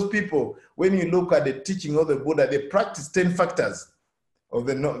 Actually, those people, when you look at the teaching of the Buddha, they practice 10 factors of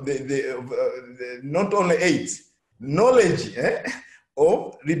not only 8, knowledge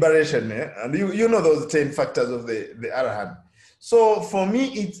of liberation. And you know those 10 factors of the Arahant. So for me,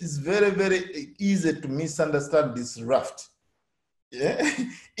 it is very, very easy to misunderstand this raft.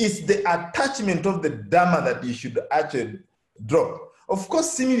 It's the attachment of the Dhamma that you should actually drop. Of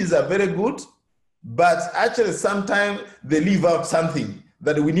course, similes are very good. but actually sometimes they leave out something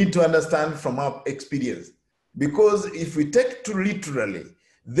that we need to understand from our experience. Because if we take too literally,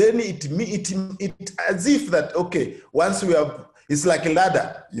 then it as if that, okay, once we have, it's like a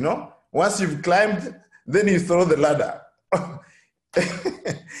ladder, you know, once you've climbed, then you throw the ladder.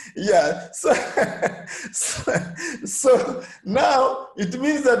 Yeah, so now it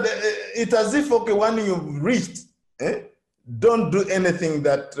means that it's as if, okay, when you've reached, don't do anything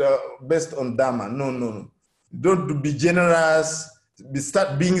that based on Dhamma. No. Don't be generous,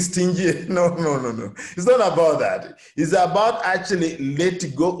 start being stingy. No. It's not about that. It's about actually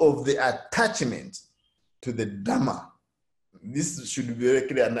letting go of the attachment to the Dhamma. This should be very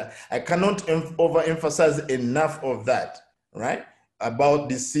clear. And I cannot overemphasize enough of that, right? About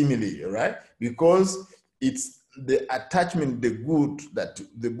this simile, right? Because it's the attachment, the good that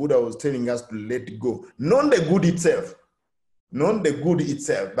the Buddha was telling us to let go. Not the good itself. Not the good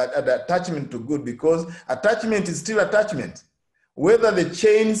itself, but the attachment to good, because attachment is still attachment. Whether the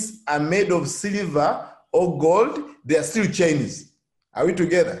chains are made of silver or gold, they are still chains. Are we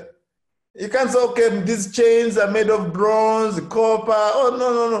together? You can't say, okay, these chains are made of bronze, copper. Oh,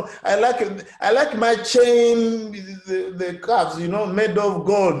 no. I like my chain, the cuffs, you know, made of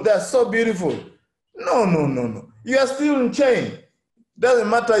gold. They're so beautiful. No. You are still in chain. Doesn't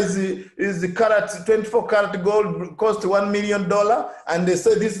matter is the carat, 24 karat gold cost $1 million, and they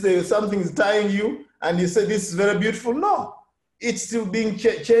say this is something is tying you, and you say this is very beautiful. No, it's still being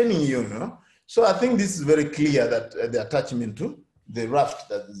chaining you, you know. So I think this is very clear that the attachment to the raft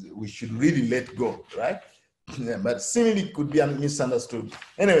that we should really let go, right? Yeah, but simile could be misunderstood.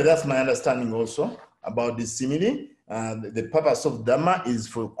 Anyway, that's my understanding also about this simile. The purpose of Dhamma is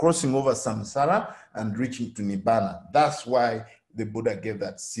for crossing over samsara and reaching to Nibbana. That's why the Buddha gave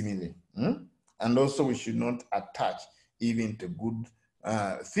that simile. And also we should not attach even to good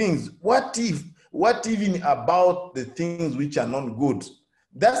things. What even about the things which are not good?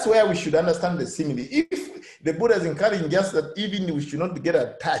 That's where we should understand the simile. If the Buddha is encouraging us that even we should not get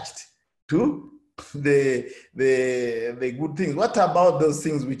attached to the good things, what about those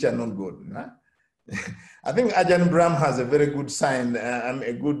things which are not good? Huh? I think Ajahn Brahm has a very good sign and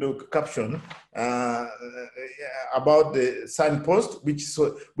a good caption about the signpost, which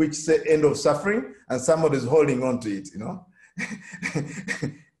say end of suffering, and somebody is holding on to it, you know.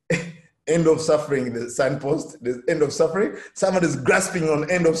 End of suffering, the signpost, the end of suffering, somebody is grasping on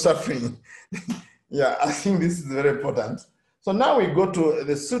end of suffering. Yeah, I think this is very important. So now we go to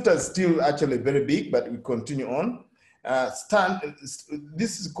the sutta, is still actually very big, but we continue on.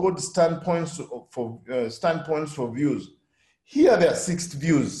 This is called standpoints for views. Here there are six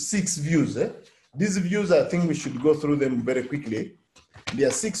views. These views, I think we should go through them very quickly. There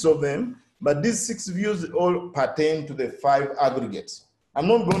are 6 of them, but these 6 views all pertain to the 5 aggregates. I'm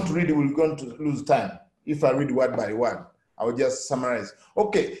not going to read it, we're going to lose time. If I read word by word, I will just summarize.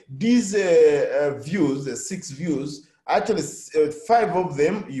 Okay, these views, the 6 views, actually 5 of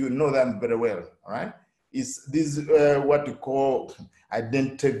them, you know them very well, all right? These what we call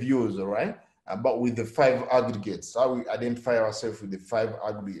identity views, all right? But with the 5 aggregates. How we identify ourselves with the 5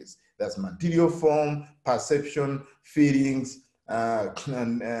 aggregates. That's material form, perception, feelings,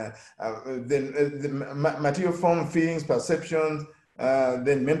 then the material form, feelings, perceptions,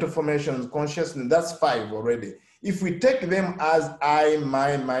 then mental formations, consciousness. That's 5 already. If we take them as I,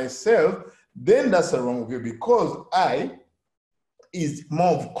 mine, myself, then that's a wrong view, because I is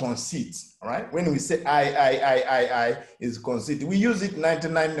more of conceit, right? When we say I is conceit. We use it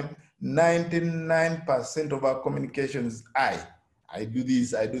 99% of our communication is I do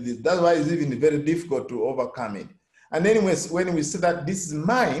this, I do this. That's why it's even very difficult to overcome it. And anyways, when we say that this is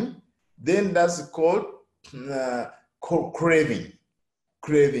mine, then that's called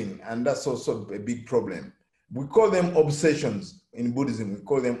craving, and that's also a big problem. We call them obsessions in Buddhism. We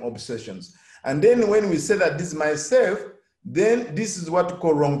call them obsessions. And then when we say that this is myself, then this is what we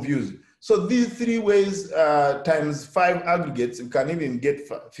call wrong views. So these 3 ways times 5 aggregates, you can even get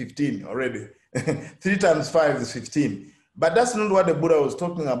 15 already. 3 times 5 is 15. But that's not what the Buddha was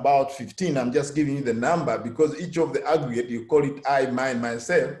talking about, 15. I'm just giving you the number because each of the aggregate, you call it I, mine,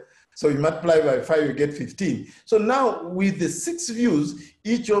 myself. So you multiply by 5, you get 15. So now with the 6 views,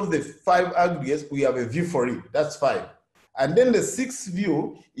 each of the 5 aggregates, we have a view for it. That's 5. And then the 6th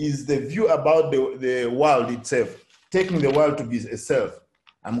view is the view about the world itself, taking the world to be a self.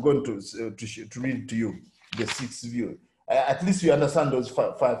 I'm going to read to you the 6th view. At least you understand those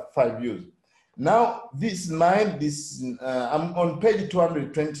five views. Now, this is mine. I'm on page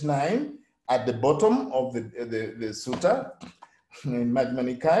 229 at the bottom of the sutta in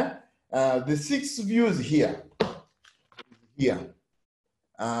Majjhima Nikaya. The 6 views here.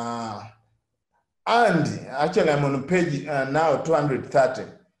 And actually, I'm on page now 230.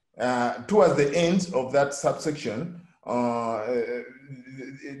 Towards the end of that subsection, the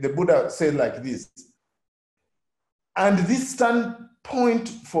Buddha said like this. And this standpoint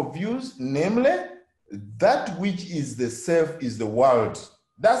for views, namely, that which is the self is the world.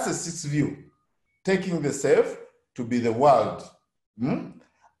 That's the sixth view, taking the self to be the world.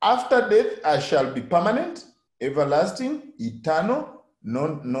 After death, I shall be permanent, everlasting, eternal,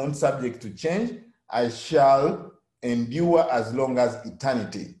 non-subject to change. I shall endure as long as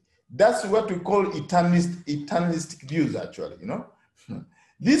eternity. That's what we call eternalistic views, actually, you know.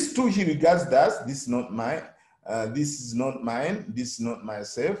 These two he regards as, this is not mine, this is not mine, this is not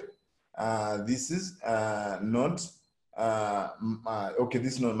myself, this is not, okay,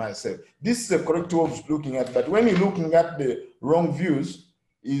 this is not myself. This is the correct way of looking at, but when you're looking at the wrong views,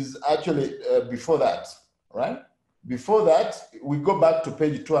 is actually before that, right? Before that, we go back to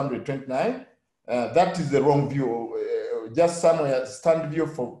page 229. That is the wrong view. Just somewhere,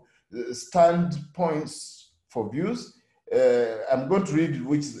 standpoints for views. I'm going to read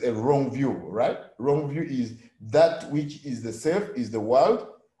which is a wrong view, right? Wrong view is that which is the self, is the world.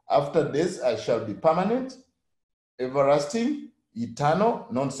 After this, I shall be permanent, everlasting, eternal,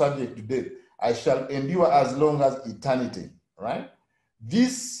 non-subject to death. I shall endure as long as eternity, right?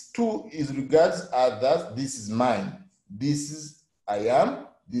 This too is regards as that this is mine, this is I am,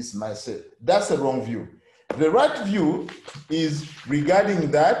 this is myself. That's a wrong view. The right view is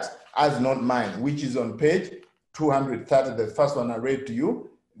regarding that as not mine, which is on page 230, the first one I read to you.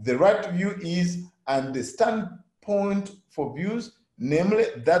 The right view is, and the standpoint for views, namely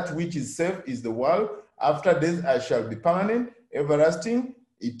that which is self is the world. After this, I shall be permanent, everlasting,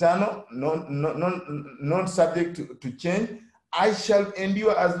 eternal, non-subject to change. I shall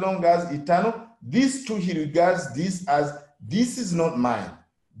endure as long as eternal. These two he regards this as, this is not mine.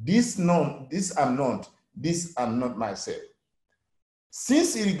 This I'm not. This I'm not myself.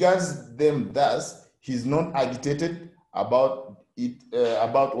 Since he regards them thus, he's not agitated about it,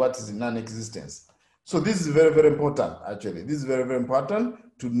 about what is non-existence. So this is very, very important, actually. This is very, very important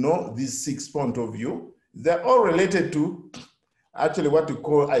to know these 6 points of view. They're all related to actually what we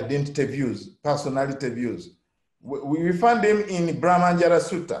call identity views, personality views. We find them in Brahmanjara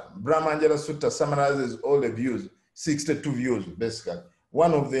Sutta. Brahmanjara Sutta summarizes all the views, 62 views, basically.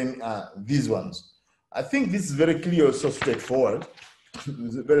 One of them are these ones. I think this is very clear, so straightforward.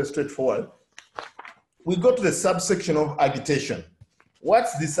 It's very straightforward. We go to the subsection of agitation.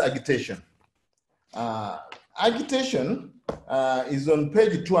 What's this agitation? Agitation is on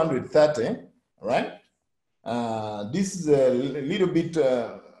page 230, right? This is a little bit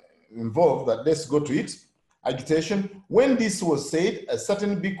involved, but let's go to it. Agitation. When this was said, a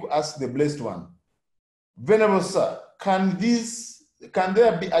certain bhikkhu asked the Blessed One, Venerable Sir, can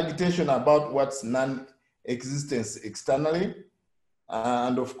there be agitation about what's non-existence externally?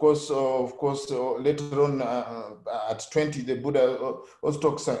 And of course, later on at 20, the Buddha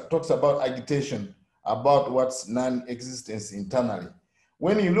also talks about agitation, about what's non-existence internally.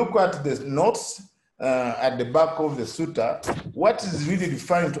 When you look at the notes at the back of the sutta, what is really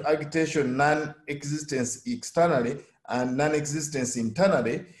referring to agitation, non-existence externally and non-existence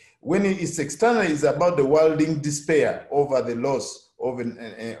internally? When it's externally, it's about the worldling despair over the loss of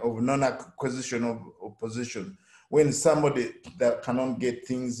non-acquisition of position. When somebody that cannot get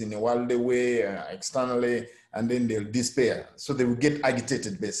things in a worldly way externally, and then they'll despair. So they will get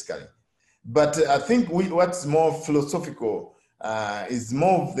agitated, basically. But I think what's more philosophical is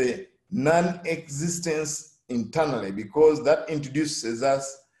more of the non-existence internally, because that introduces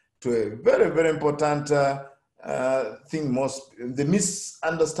us to a very, very important thing, the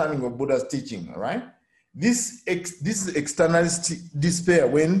misunderstanding of Buddha's teaching, all right? This is externalist despair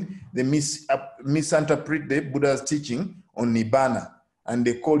when they misinterpret the Buddha's teaching on Nibbana, and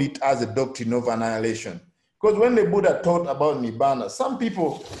they call it as a doctrine of annihilation. Because when the Buddha taught about Nibbana, some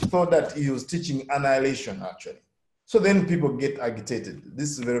people thought that he was teaching annihilation, actually. So then people get agitated.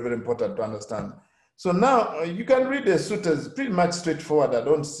 This is very, very important to understand. So now you can read the suttas, pretty much straightforward. I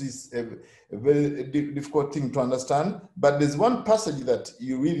don't see a very difficult thing to understand, but there's one passage that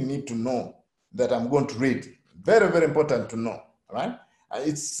you really need to know that I'm going to read. Very, very important to know, right?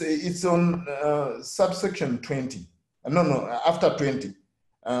 It's on subsection 20. After 20.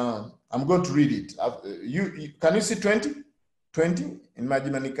 I'm going to read it. Can you see 20? 20 in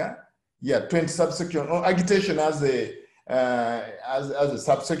Majjhima Nikaya? Yeah, 20 subsection. Agitation as a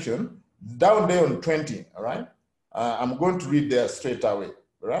subsection. Down there on 20, all right? I'm going to read there straight away,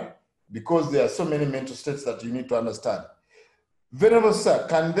 right? Because there are so many mental states that you need to understand. Venerable Sir,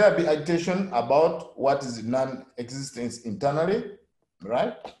 can there be agitation about what is non-existence internally,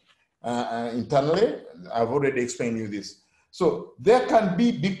 right? internally. I've already explained you this. So there can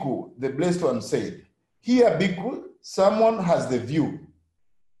be bhikkhu, the blessed one said. Here, bhikkhu, someone has the view.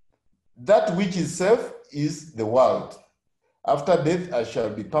 That which is self is the world. After death, I shall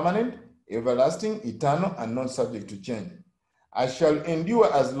be permanent, everlasting, eternal, and not subject to change. I shall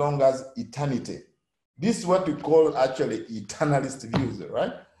endure as long as eternity. This is what we call actually eternalist views,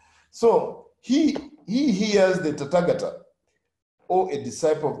 right? So he hears the Tathagata, or a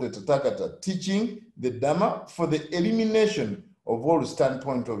disciple of the Tathagata, teaching the Dhamma for the elimination of all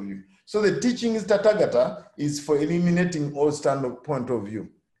standpoint of view. So the teaching is Tathagata is for eliminating all standpoint of view.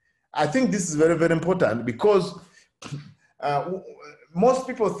 I think this is very, very important because most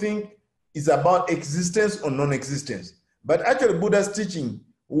people think it's about existence or non-existence. But actually Buddha's teaching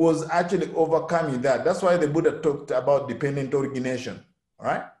was actually overcoming that. That's why the Buddha talked about dependent origination, all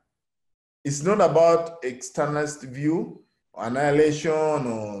right? It's not about externalist view, annihilation,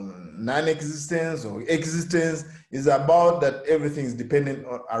 or non-existence, or existence. It's about that everything is dependent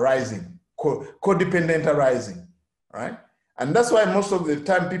on arising, codependent arising, right? And that's why most of the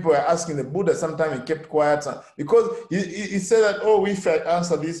time people are asking the Buddha, sometimes he kept quiet, because he said that, oh, if I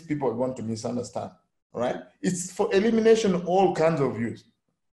answer this, people are going to misunderstand, right? It's for elimination of all kinds of views.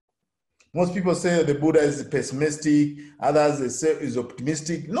 Most people say the Buddha is pessimistic, others they say is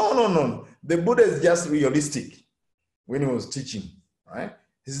optimistic. No. The Buddha is just realistic when he was teaching, right?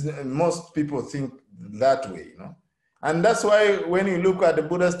 Most people think that way, you know. And that's why when you look at the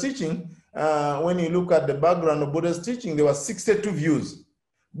Buddha's teaching, when you look at the background of Buddha's teaching, there were 62 views.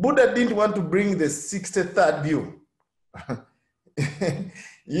 Buddha didn't want to bring the 63rd view.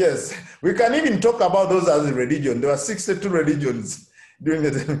 Yes, we can even talk about those as a religion. There were 62 religions during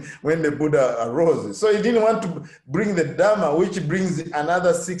the time when the Buddha arose. So he didn't want to bring the Dhamma, which brings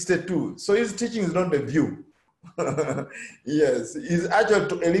another 62. So his teaching is not the view. Yes, it's actually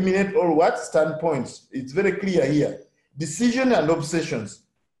to eliminate all what? Standpoints. It's very clear here. Decision and obsessions.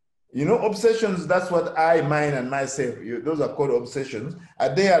 You know, obsessions, that's what I, mine, and myself, those are called obsessions,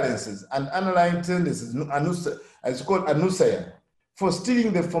 adherences and underlying tendencies, it's called anusaya, for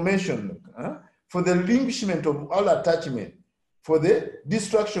stealing the formation, for the relinquishment of all attachment, for the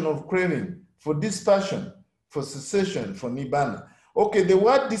destruction of craving, for dispassion, for cessation, for nibbana. Okay, the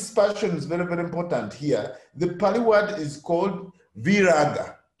word dispassion is very, very important here. The Pali word is called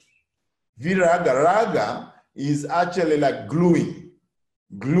viraga. Viraga, raga is actually like gluing.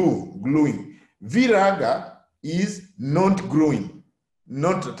 Gluing. Viraga is not gluing,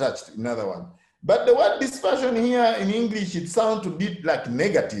 not attached, another one. But the word dispassion here in English, it sounds a bit like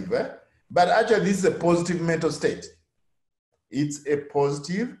negative, but actually this is a positive mental state. It's a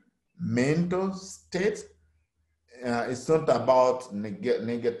positive mental state. It's not about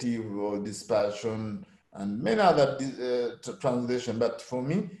negative or dispassion and many other translations, but for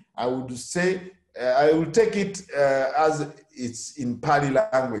me, I would say, I will take it as it's in Pali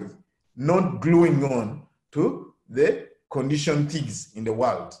language, not gluing on to the conditioned things in the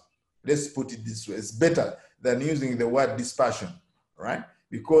world. Let's put it this way. It's better than using the word dispassion, right?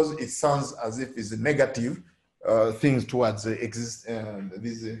 Because it sounds as if it's a negative things towards these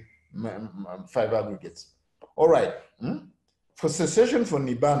 5 aggregates. All right. For cessation, for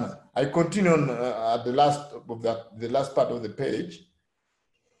nibbana, I continue on at the last part of the page.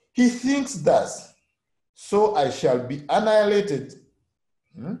 He thinks thus, so I shall be annihilated,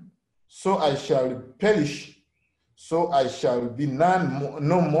 so I shall perish, so I shall be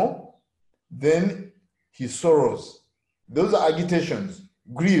no more. Then he sorrows. Those are agitations,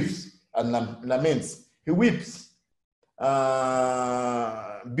 griefs, and laments. He weeps,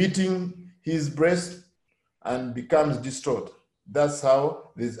 beating his breast and becomes distraught. That's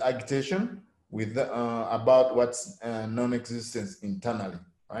how there's agitation with about what's non-existence internally,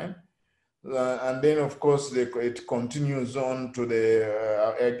 right? And then, of course, it continues on to the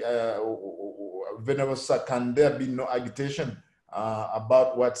Venerable Sir, can there be no agitation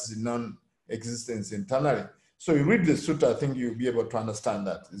about what's non-existence internally? So you read the sutta, I think you'll be able to understand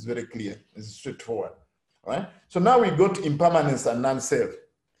that. It's very clear, it's straightforward, right? So now we go to impermanence and non-self.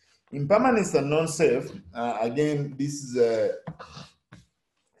 Impermanence and non-self, again, this is a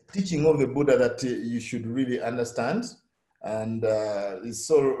teaching of the Buddha that you should really understand. And it's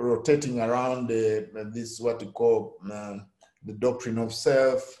sort of rotating around this, what you call the doctrine of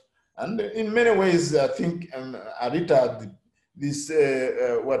self. And in many ways, I think Arittha, this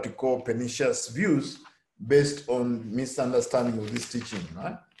what you call pernicious views based on misunderstanding of this teaching,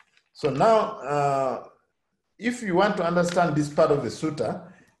 right? So now, if you want to understand this part of the sutta,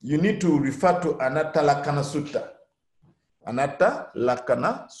 you need to refer to Anatta Lakkhana Sutta. Anatta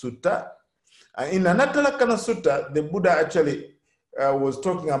Lakkhana Sutta. In Anatta Lakkhana Sutta, the Buddha actually was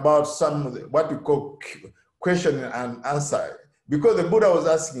talking about some of what we call question and answer, because the Buddha was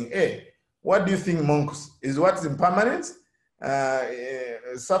asking, hey, what do you think, monks, is what's impermanent,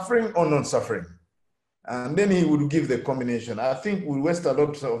 suffering or non-suffering? And then he would give the combination. I think we waste a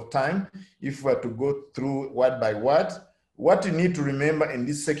lot of time if we were to go through word by word. What you need to remember in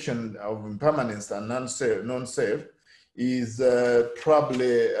this section of impermanence and non-self is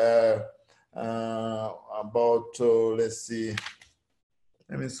probably about, let's see,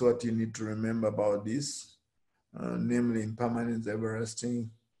 let me see what you need to remember about this, namely impermanence, everlasting.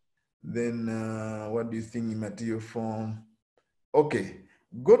 Then what do you think in material form? Okay,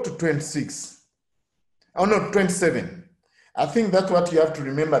 go to 26. Oh no, 27. I think that's what you have to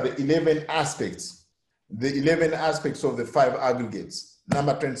remember, the 11 aspects. The 11 aspects of the 5 aggregates,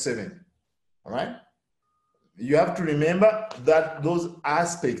 number 27, all right? You have to remember that those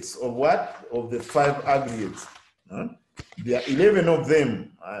aspects of what? Of the 5 aggregates. There are 11 of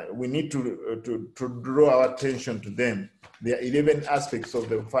them. We need to draw our attention to them. There are 11 aspects of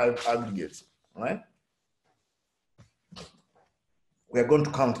the 5 aggregates, all right? We are going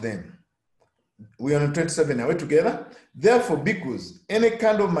to count them. We are on 27, are we together? Therefore, bhikkhus, any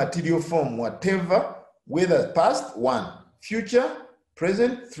kind of material form, whatever, whether past, 1, future,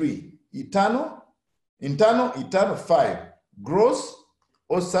 present, 3, eternal, 5, gross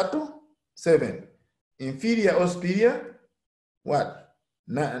or subtle, 7, inferior or superior, what?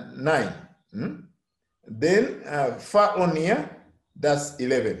 9. Then far or near, that's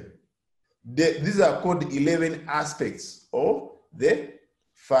 11. These are called 11 aspects of the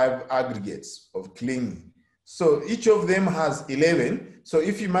 5 aggregates of clinging. So each of them has 11. So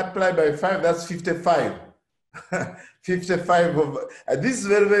if you multiply by 5, that's 55. 55 of, this is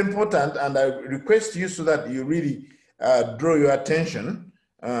very, very important, and I request you so that you really draw your attention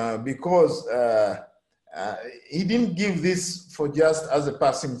because he didn't give this for just as a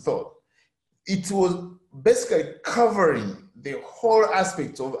passing thought. It was basically covering the whole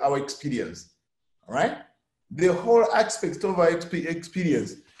aspect of our experience, all right? The whole aspect of our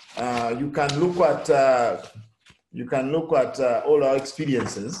experience. You can look at all our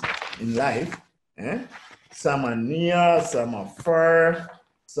experiences in life. Some are near, some are far,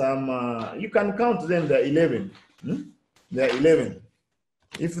 some you can count them. There are 11. There are 11.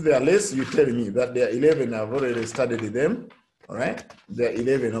 If there are less, you tell me that there are 11. I've already studied them. All right, there are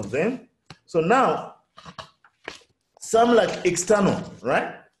 11 of them. So now, some like external,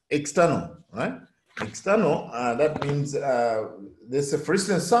 right? External, right? External, that means there's a for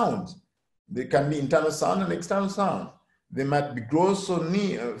instance sound. There can be internal sound and external sound. They might be gross or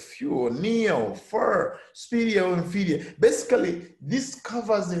near, few or near or far, superior or inferior. Basically, this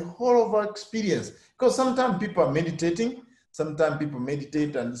covers the whole of our experience. Because sometimes people are meditating. Sometimes people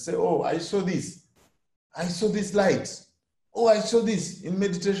meditate and say, oh, I saw this. I saw this light. Oh, I saw this in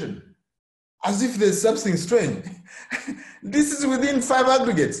meditation. As if there's something strange. This is within 5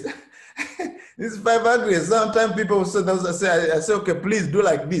 aggregates. This is 5 aggregates. Sometimes people say, I say, okay, please do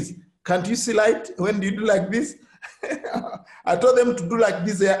like this. Can't you see light? When do you do like this? I told them to do like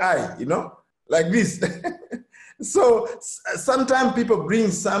this eye, you know, like this. So sometimes people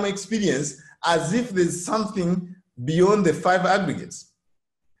bring some experience as if there's something beyond the 5 aggregates.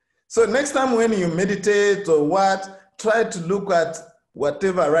 So next time when you meditate or what, try to look at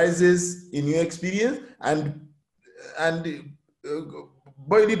whatever arises in your experience and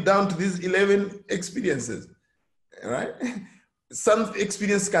boil it down to these 11 experiences, right? Some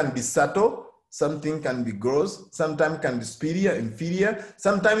experience can be subtle, something can be gross, sometimes can be superior, inferior,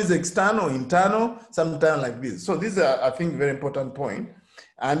 sometimes external, internal, sometimes like this. So these are, I think, very important point.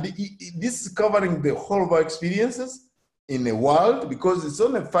 And this is covering the whole of our experiences in the world, because it's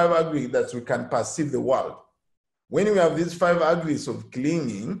only 5 aggregates that we can perceive the world. When we have these 5 aggregates of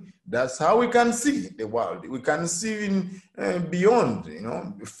clinging, that's how we can see the world. We can see in, beyond, you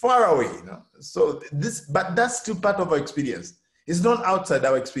know, far away, you know. So this, but that's still part of our experience. It's not outside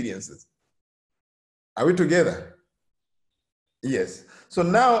our experiences. Are we together? Yes. So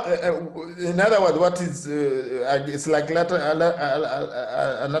now, in other words, what is, it's like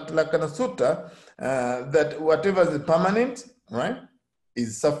Alagaddupama Sutta, that whatever is permanent, right,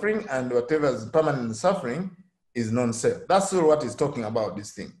 is suffering, and whatever is permanent suffering is non-self. That's all what he's talking about,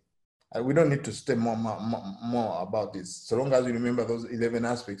 this thing. We don't need to stay more about this. So long as you remember those 11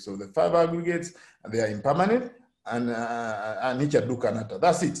 aspects of the 5 aggregates, they are impermanent, and anicca, dukkha, anatta.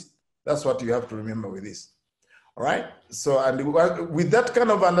 That's it. That's what you have to remember with this. All right? So, and with that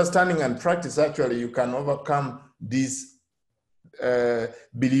kind of understanding and practice, actually, you can overcome this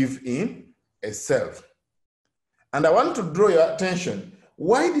belief in a self. And I want to draw your attention.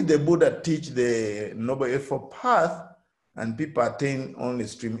 Why did the Buddha teach the Noble Eightfold Path and people attain only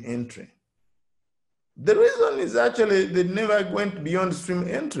stream entry. The reason is actually they never went beyond stream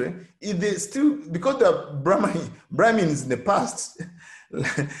entry. If they still, because they are Brahmins in the past,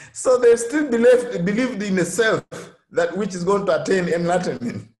 so they still believed in a self that which is going to attain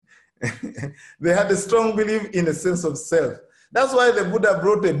enlightenment. They had a strong belief in a sense of self. That's why the Buddha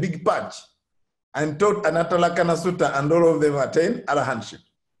brought a big punch and taught Alagaddupama Sutta, and all of them attained arahantship.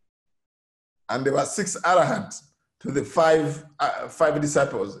 And there were 6 arahants to the five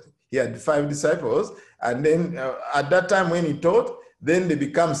disciples. He had 5 disciples, and then at that time when he taught, then they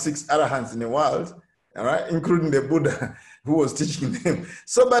become 6 arahants in the world, all right, including the Buddha who was teaching them.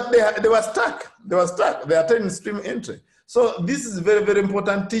 So, but they were stuck. They were stuck. They attained stream entry. So this is very, very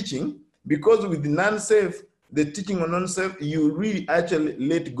important teaching, because with the non-self, the teaching on non-self, you really actually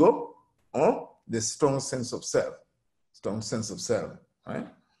let go of the strong sense of self. Strong sense of self, right?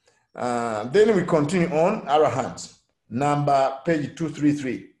 Then we continue on arahant, page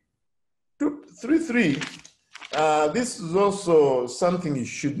 233. 233, this is also something you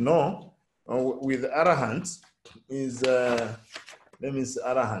should know with arahant is, let me see,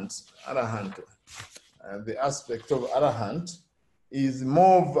 arahant. The aspect of arahant is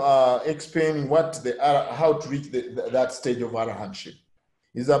more of explaining how to reach that stage of arahantship.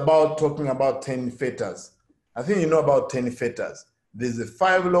 It's about talking about 10 fetters. I think you know about 10 fetters. There's the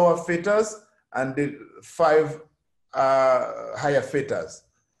 5 lower fetters and the 5 higher fetters.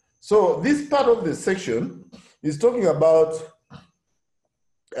 So this part of the section is talking about,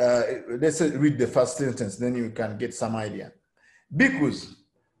 let's read the first sentence, then you can get some idea. Bhikkhus.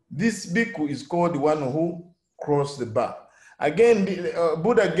 This bhikkhu is called the one who crossed the bar. Again,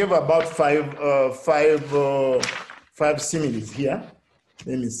 Buddha gave about five similes here.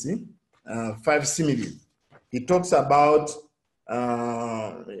 Let me see. 5 similes. He talks about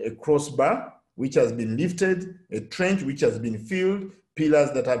a crossbar which has been lifted, a trench which has been filled,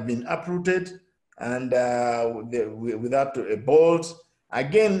 pillars that have been uprooted, and without a bolt.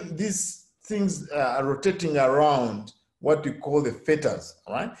 Again, these things are rotating around what we call the fetters,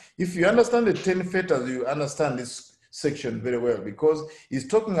 right? If you understand the 10 fetters, you understand this section very well, because he's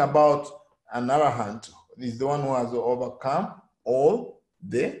talking about an arahant. He's the one who has overcome all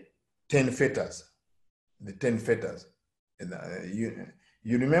the 10 fetters. The 10 fetters. You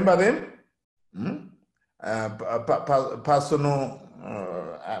remember them? Personal,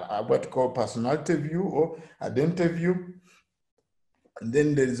 what you call personality view or identity view. And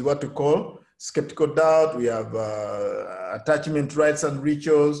then there is what we call skeptical doubt. We have attachment, rites, and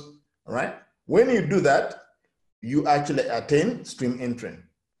rituals. All right. When you do that, you actually attain stream entry.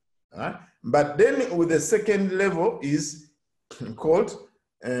 All right. But then with the second level is called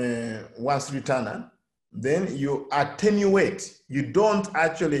once returner. Then you attenuate. You don't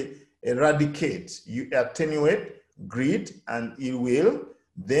actually eradicate. You attenuate greed and ill will.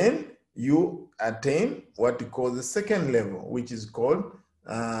 Then you attain what you call the second level, which is called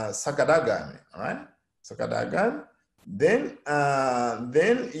Sakadagan, all right? Sakadagan. Then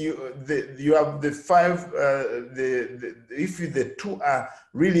you have the 5. If the 2 are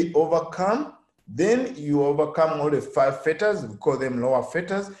really overcome, then you overcome all the 5 fetters. We call them lower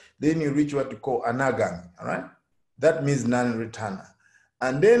fetters. Then you reach what you call Anagami, all right? That means non-returner.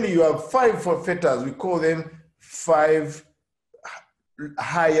 And then you have 5 for fetters. We call them 5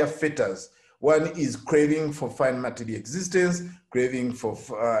 higher fetters. One is craving for fine material existence, craving for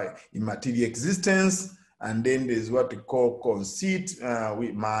immaterial existence, and then there's what we call conceit,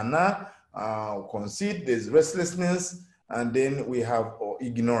 with mana, conceit, there's restlessness, and then we have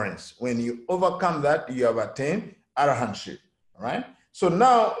ignorance. When you overcome that, you have attained arahantship, right? So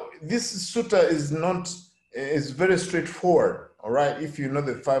now this sutta is very straightforward, all right? If you know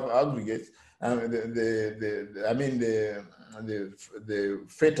the 5 aggregates, the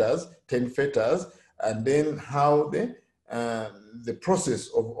fetters, 10 fetters, and then how the process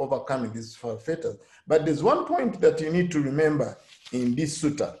of overcoming these 5 fetters. But there's one point that you need to remember in this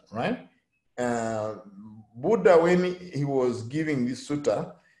sutta, right? Buddha, when he was giving this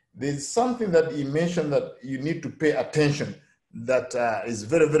sutta, there's something that he mentioned that you need to pay attention, that is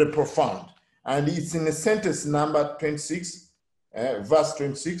very, very profound. And it's in the sentence number 26, verse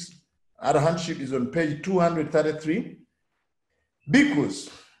 26. Arahantship is on page 233. Bhikkhus,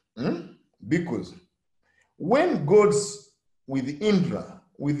 when gods with Indra,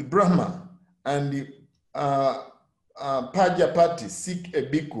 with Brahma, and Pajapati seek a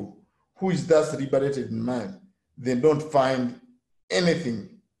bhikkhu who is thus liberated in mind, they don't find anything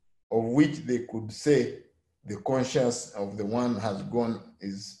of which they could say the conscience of the one has gone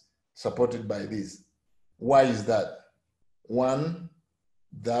is supported by this. Why is that? One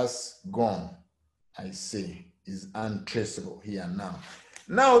thus gone, I say. is untraceable here and now.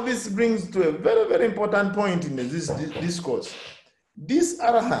 Now, this brings to a very, very important point in this discourse. This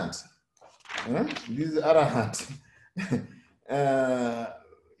arahant,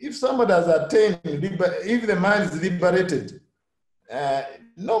 if somebody has attained, if the mind is liberated,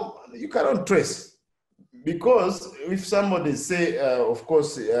 no, you cannot trace. Because if somebody say, of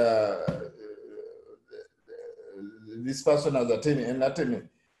course, this person has attained enlightenment,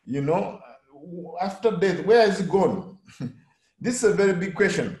 you know, after death, where is he gone? This is a very big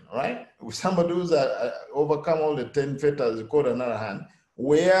question, right? Somebody who's overcome all the 10 fetters, called another hand,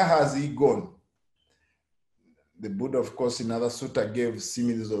 where has he gone? The Buddha, of course, in other sutta gave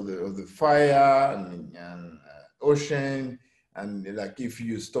similes of the fire and ocean, and like if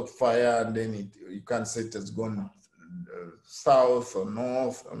you stop fire, and then you can't say it has gone south or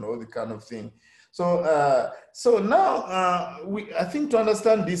north and all the kind of thing. So, so now I think to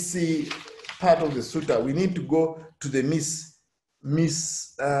understand this part of the sutta, we need to go to the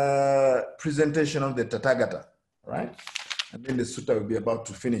presentation of the Tathagata, right? And then the sutta will be about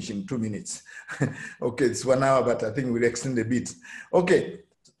to finish in 2 minutes. Okay, it's 1 hour, but I think we'll extend a bit. Okay,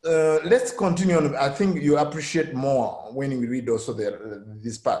 let's continue on. I think you appreciate more when we read also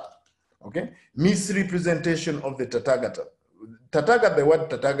this part. Okay, misrepresentation of the Tathagata. Tathagata, the word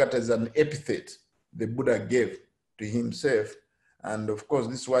Tathagata is an epithet the Buddha gave to himself. And of course,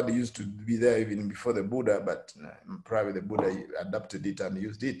 this word used to be there even before the Buddha, but probably the Buddha adapted it and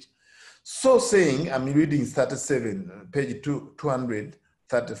used it. So saying, I'm reading 37, page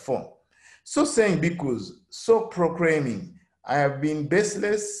 234. So saying, bhikkhus, so proclaiming, I have been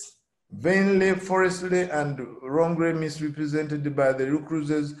baseless, vainly, forestly, and wrongly misrepresented by the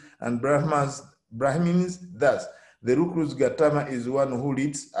Rukruses and Brahmins. Thus, the Rukrus Gautama is one who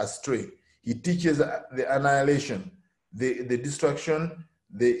leads astray. He teaches the annihilation, the destruction,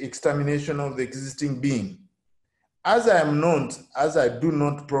 the extermination of the existing being. As I am not, as I do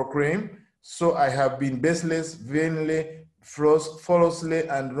not proclaim, so I have been baseless, vainly, falsely,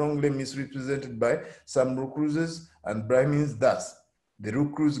 and wrongly misrepresented by some Rukruses and Brahmins. Thus, the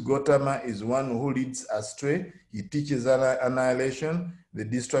Rukrus Gautama is one who leads astray. He teaches annihilation, the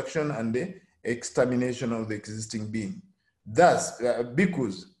destruction, and the extermination of the existing being. Thus,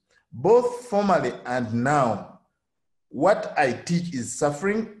 bhikkhus, both formerly and now, what I teach is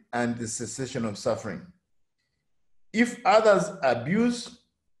suffering and the cessation of suffering. If others abuse,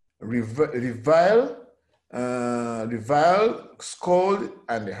 revile, scold,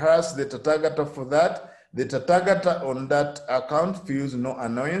 and harass the Tathagata for that, the Tathagata on that account feels no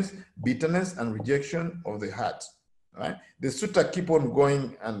annoyance, bitterness, and rejection of the heart. Right? The sutta keep on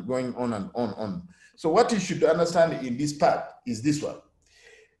going and going on and on. So what you should understand in this part is this one,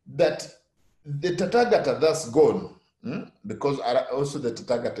 that the Tathagata that's gone, because also the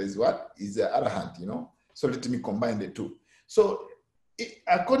Tathagata is what? Is the arahant, you know? So let me combine the two. So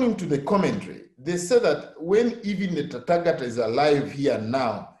according to the commentary, they say that when even the Tathagata is alive here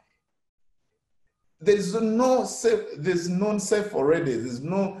now, there's no self already, there's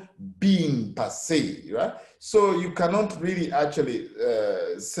no being per se, right? So you cannot really actually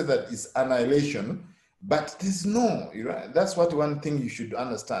say that it's annihilation, but there's no, right? That's what one thing you should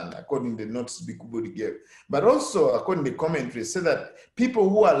understand according to the notes Bhikkhu Buddha gave. But also according to the commentary, say that people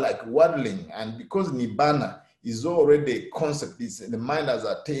who are like waddling, and because Nibbana is already a concept, the mind has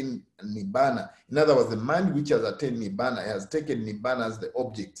attained Nibbana. In other words, the mind which has attained Nibbana has taken Nibbana as the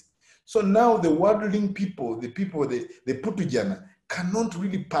object. So now the waddling people, the Putujana, cannot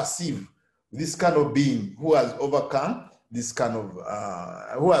really perceive this kind of being who has overcome this kind of,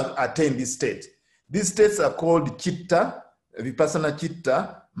 who has attained this state. These states are called Chitta, Vipassana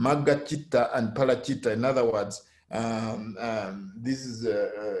Chitta, Magga Chitta, and Pala Chitta. In other words, this is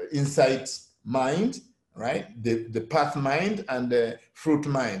insight mind, right? The path mind and the fruit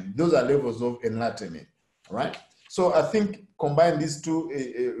mind. Those are levels of enlightenment, right? So I think combine these two,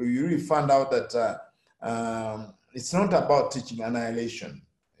 you really find out that it's not about teaching annihilation,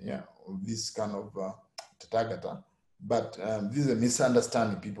 yeah, of this kind of Tathagata, but this is a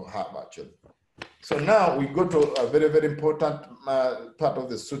misunderstanding people have actually. So now we go to a very, very important part of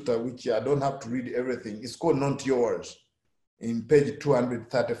the sutta, which I don't have to read everything. It's called Not Yours in page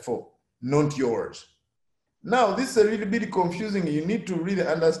 234, Not Yours. Now, this is a little bit confusing. You need to really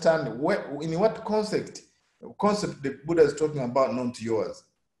understand in what concept the Buddha is talking about not yours.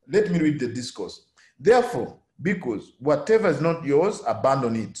 Let me read the discourse. Therefore, because whatever is not yours,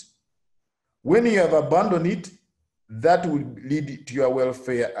 abandon it. When you have abandoned it, that will lead to your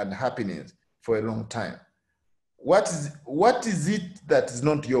welfare and happiness for a long time. What is it that is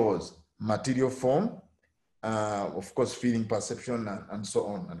not yours? Material form, of course, feeling, perception, and so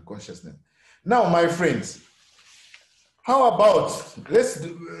on, and consciousness. Now, my friends, How about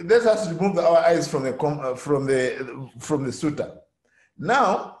let's us remove our eyes from the sutta.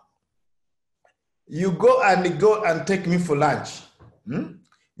 Now you go and take me for lunch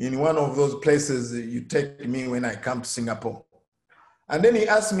in one of those places you take me when I come to Singapore, and then he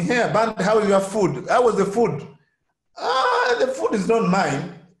asked me, "Hey, Bhante, how is your food? How was the food?" The food is not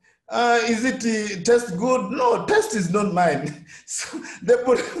mine. Is it taste good? No, taste is not mine. So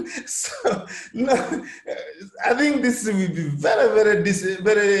no, I think this will be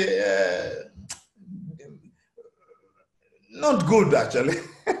very not good actually.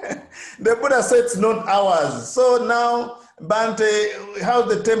 The Buddha said it's not ours. So now, Bhante, how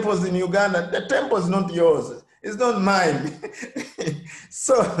the temples in Uganda? The temple is not yours. It's not mine.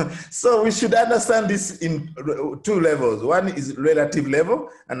 So we should understand this in two levels. One is relative level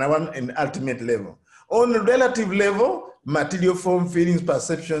and one in ultimate level. On the relative level, material form, feelings,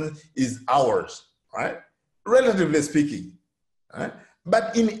 perception is ours, right? Relatively speaking, right?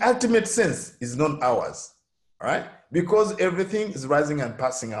 But in ultimate sense, it's not ours, right? Because everything is rising and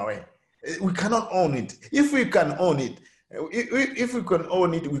passing away. We cannot own it. If we can own it,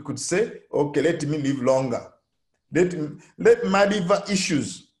 we could say, okay, let me live longer. Let my liver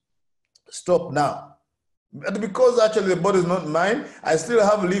issues stop now. But because actually the body is not mine, I still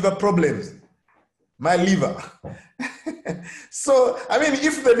have liver problems. My liver. So, I mean,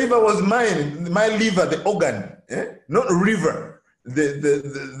 if the liver was mine, my liver, the organ, not river,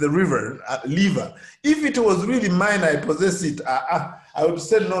 the river, liver. If it was really mine, I possess it, I would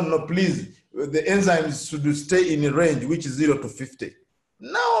say, no, please, the enzymes should stay in a range, which is 0 to 50.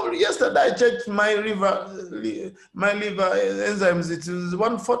 Now, yesterday I checked my liver enzymes, it is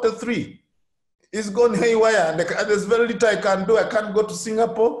 143. It's gone haywire, and there's very little I can do. I can't go to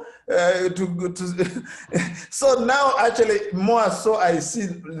Singapore So now, actually, more so I see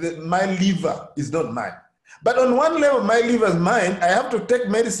that my liver is not mine. But on one level, my liver is mine. I have to take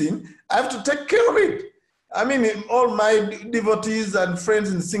medicine. I have to take care of it. I mean, all my devotees and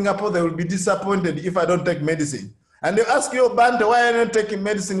friends in Singapore, they will be disappointed if I don't take medicine. And they ask you, Bhante, why are you not taking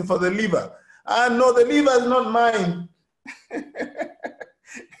medicine for the liver? No, the liver is not mine.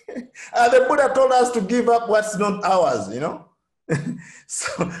 The Buddha told us to give up what's not ours, you know.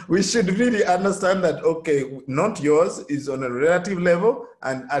 So we should really understand that, okay, not yours is on a relative level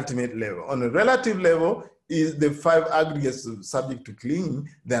and ultimate level. On a relative level is the 5 aggregates subject to clinging,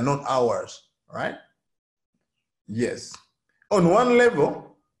 they're not ours, right? Yes. On one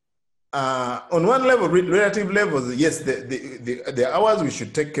level, relative levels, yes, they're ours, we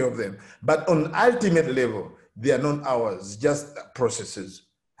should take care of them. But on ultimate level, they are not ours, just processes.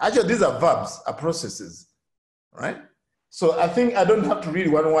 Actually, these are verbs, are processes, right? So I think I don't have to read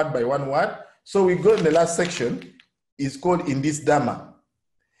one word by one word. So we go in the last section, is called in this Dhamma.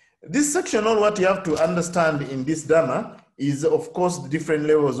 This section, all what you have to understand in this Dhamma is, of course, the different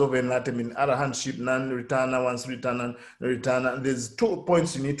levels of enlightenment, arahantship, non-returner, once returner, returner. There's 2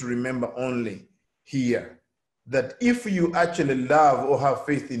 points you need to remember only here. That if you actually love or have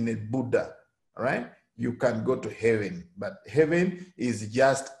faith in a Buddha, right, you can go to heaven. But heaven is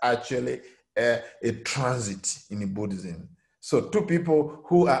just actually a transit in Buddhism. So 2 people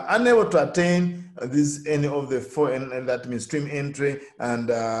who are unable to attain this, any of the 4, and that means stream entry and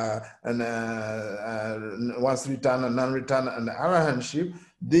once return and non-return and arahantship,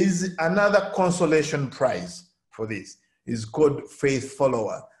 there is another consolation prize for this. It's called faith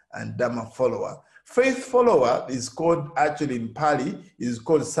follower and Dhamma follower. Faith follower is called, actually in Pali, is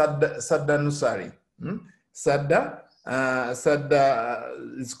called Saddanusari. Sadda,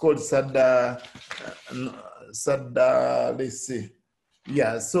 it's called Sadda, let's see.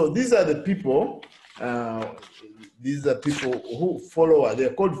 Yeah, so these are the people, who follow,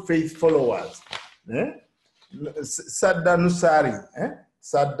 they're called faith followers. Sadda Anusari,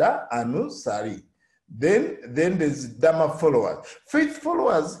 Sadda Anusari. Then there's Dhamma followers. Faith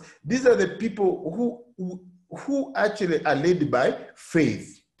followers, these are the people who actually are led by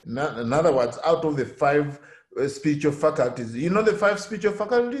faith. In other words, out of the 5 spiritual faculties, you know the 5 spiritual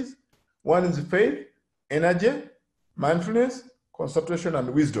faculties? One is faith, energy, mindfulness, concentration, and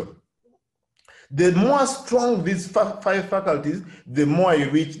wisdom. The more strong these 5 faculties, the more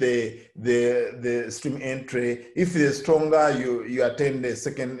you reach the stream entry. If they're stronger, you attain the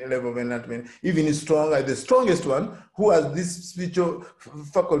 2nd level of enlightenment. Even stronger, the strongest one, who has these spiritual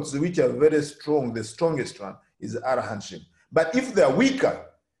faculties which are very strong, the strongest one is arahantship. But if they're weaker,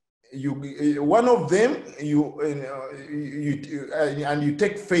 one of them, and you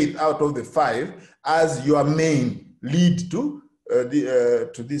take faith out of the 5 as your main lead to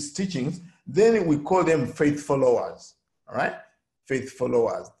these teachings, then we call them faith followers, all right? Faith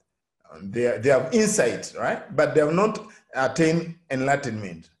followers. they have insight, right? But they have not attained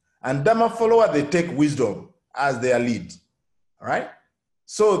enlightenment. And Dhamma follower, they take wisdom as their lead, right?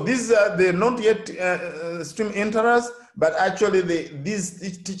 So these are, they're not yet stream enterers, but actually this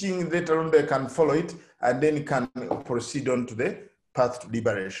teaching later on, they can follow it and then can proceed on to the path to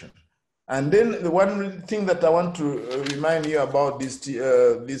liberation. And then the one thing that I want to remind you about this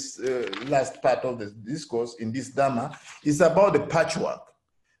last part of the discourse in this Dhamma is about the patchwork.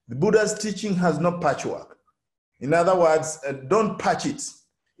 The Buddha's teaching has no patchwork. In other words, don't patch it.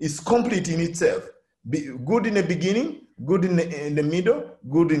 It's complete in itself. Good in the beginning, good in the middle,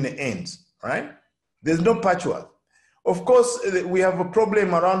 good in the end, right? There's no patchwork. Of course, we have a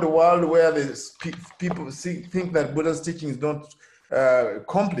problem around the world where people think that Buddha's teaching is not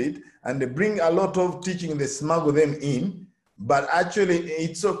complete, and they bring a lot of teaching, they smuggle them in, but actually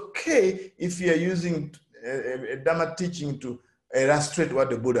it's okay if you are using Dhamma teaching to illustrate what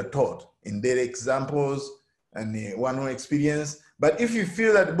the Buddha taught in their examples and one-on-one experience. But if you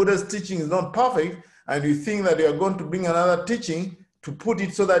feel that Buddha's teaching is not perfect and you think that you are going to bring another teaching to put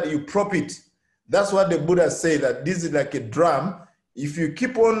it so that you prop it, that's what the Buddha say, that this is like a drum. If you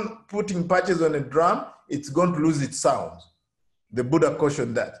keep on putting patches on a drum, it's going to lose its sound. The Buddha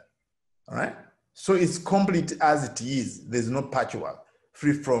cautioned that, all right? So it's complete as it is. There's no patchwork,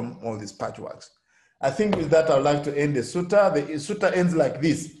 free from all these patchworks. I think with that, I'd like to end the sutta. The sutta ends like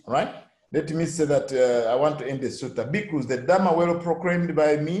this, all right? Let me say that I want to end the sutta. Because the Dhamma well proclaimed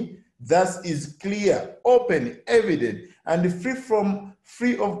by me, thus is clear, open, evident, and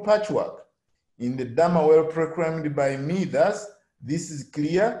free of patchwork. In the Dhamma well proclaimed by me, thus, this is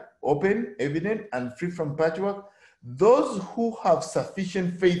clear, open, evident, and free from patchwork. Those who have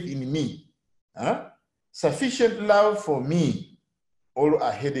sufficient faith in me, sufficient love for me, all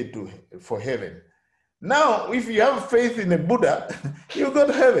are headed for heaven. Now, if you have faith in a Buddha, you go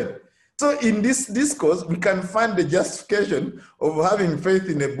to heaven. So in this discourse, we can find the justification of having faith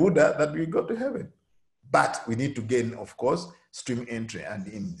in a Buddha that we go to heaven. But we need to gain, of course, stream entry. And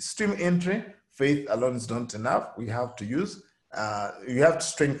in stream entry, faith alone is not enough. We have to use, you have to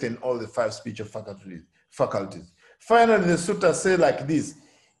strengthen all the 5 spiritual faculties. Finally, the sutta say like this: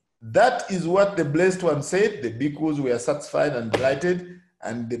 that is what the blessed one said. The bhikkhus were satisfied and delighted,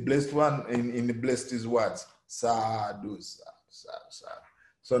 and the blessed one in the blessed is words, sadhu, sadhu, sadhu, sadhu.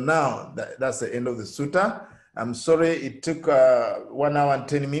 So now that's the end of the sutta. I'm sorry it took 1 hour and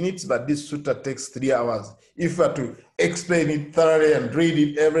 10 minutes, but this sutta takes 3 hours. If I were to explain it thoroughly and read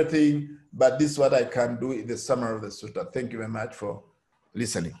it, everything, but this is what I can do in the summary of the sutta. Thank you very much for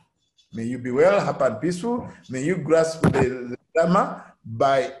listening. May you be well, happy and peaceful. May you grasp the Dhamma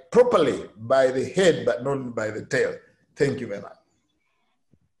properly by the head, but not by the tail. Thank you very much.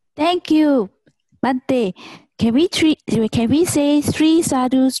 Thank you, Bhante. Can we say 3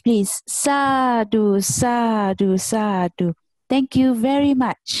 sadhus, please? Sadhu, sadhu, sadhu. Thank you very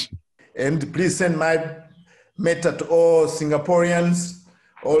much. And please send my metta to all Singaporeans,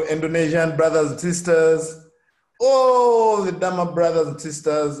 all Indonesian brothers and sisters, all the Dhamma brothers and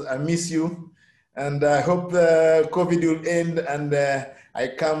sisters. I miss you. And I hope the COVID will end and I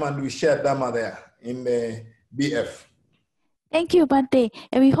come and we share Dhamma there in the BF. Thank you, Bhante.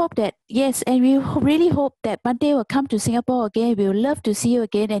 And we hope that, yes, and we really hope that Bhante will come to Singapore again. We would love to see you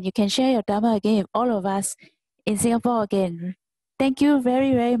again and you can share your Dhamma again with all of us in Singapore again. Thank you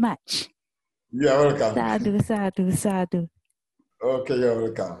very, very much. You're welcome. Sadhu, sadhu, sadhu. Okay, you're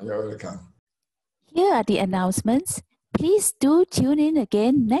welcome. You're welcome. Here are the announcements. Please do tune in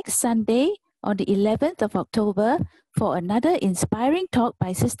again next Sunday on the 11th of October for another inspiring talk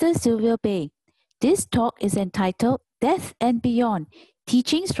by Sister Sylvia Bay. This talk is entitled Death and Beyond,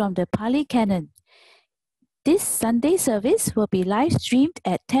 Teachings from the Pali Canon. This Sunday service will be live streamed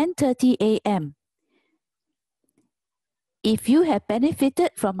at 10:30 a.m. If you have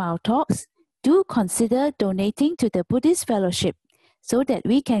benefited from our talks, do consider donating to the Buddhist Fellowship so that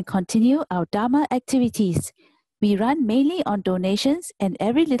we can continue our Dhamma activities. We run mainly on donations and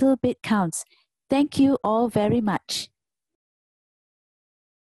every little bit counts. Thank you all very much.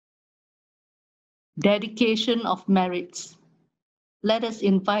 Dedication of merits. Let us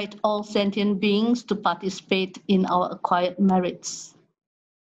invite all sentient beings to participate in our acquired merits.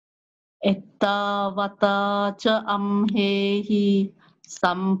 Etta vata cha amhehi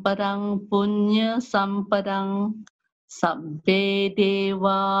sampadang punya sampadang sabbe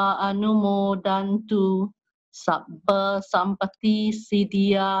deva anumodantu sabba sampati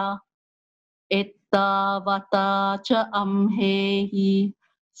siddhya. Etta vata cha amhehi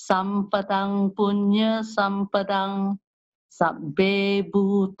sampadang punya sampadang sabbe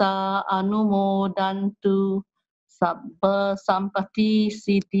bhuta anumodantu sabba sampati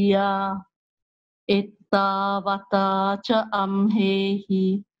siddhya, etta vata cha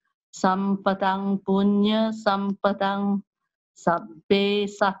amhehi, sampadang punya sampadang, sabbe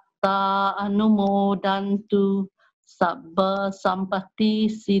satta anumodantu, sabba sampati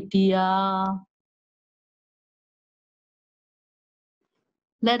siddhya.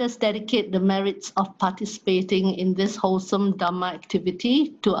 Let us dedicate the merits of participating in this wholesome Dhamma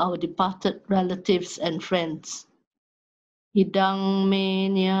activity to our departed relatives and friends. Idang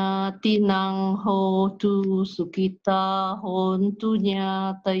me tinang ho tu sukita hontu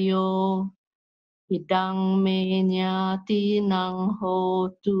tayo. Idang me tinang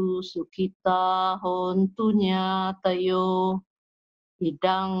ho tu sukita hontu tayo.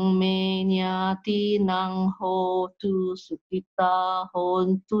 Idang me tinang ho tu sukita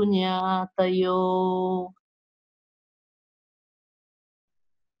hontu tayo.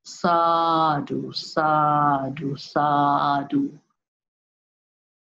 Sadhu, sadhu, sadhu.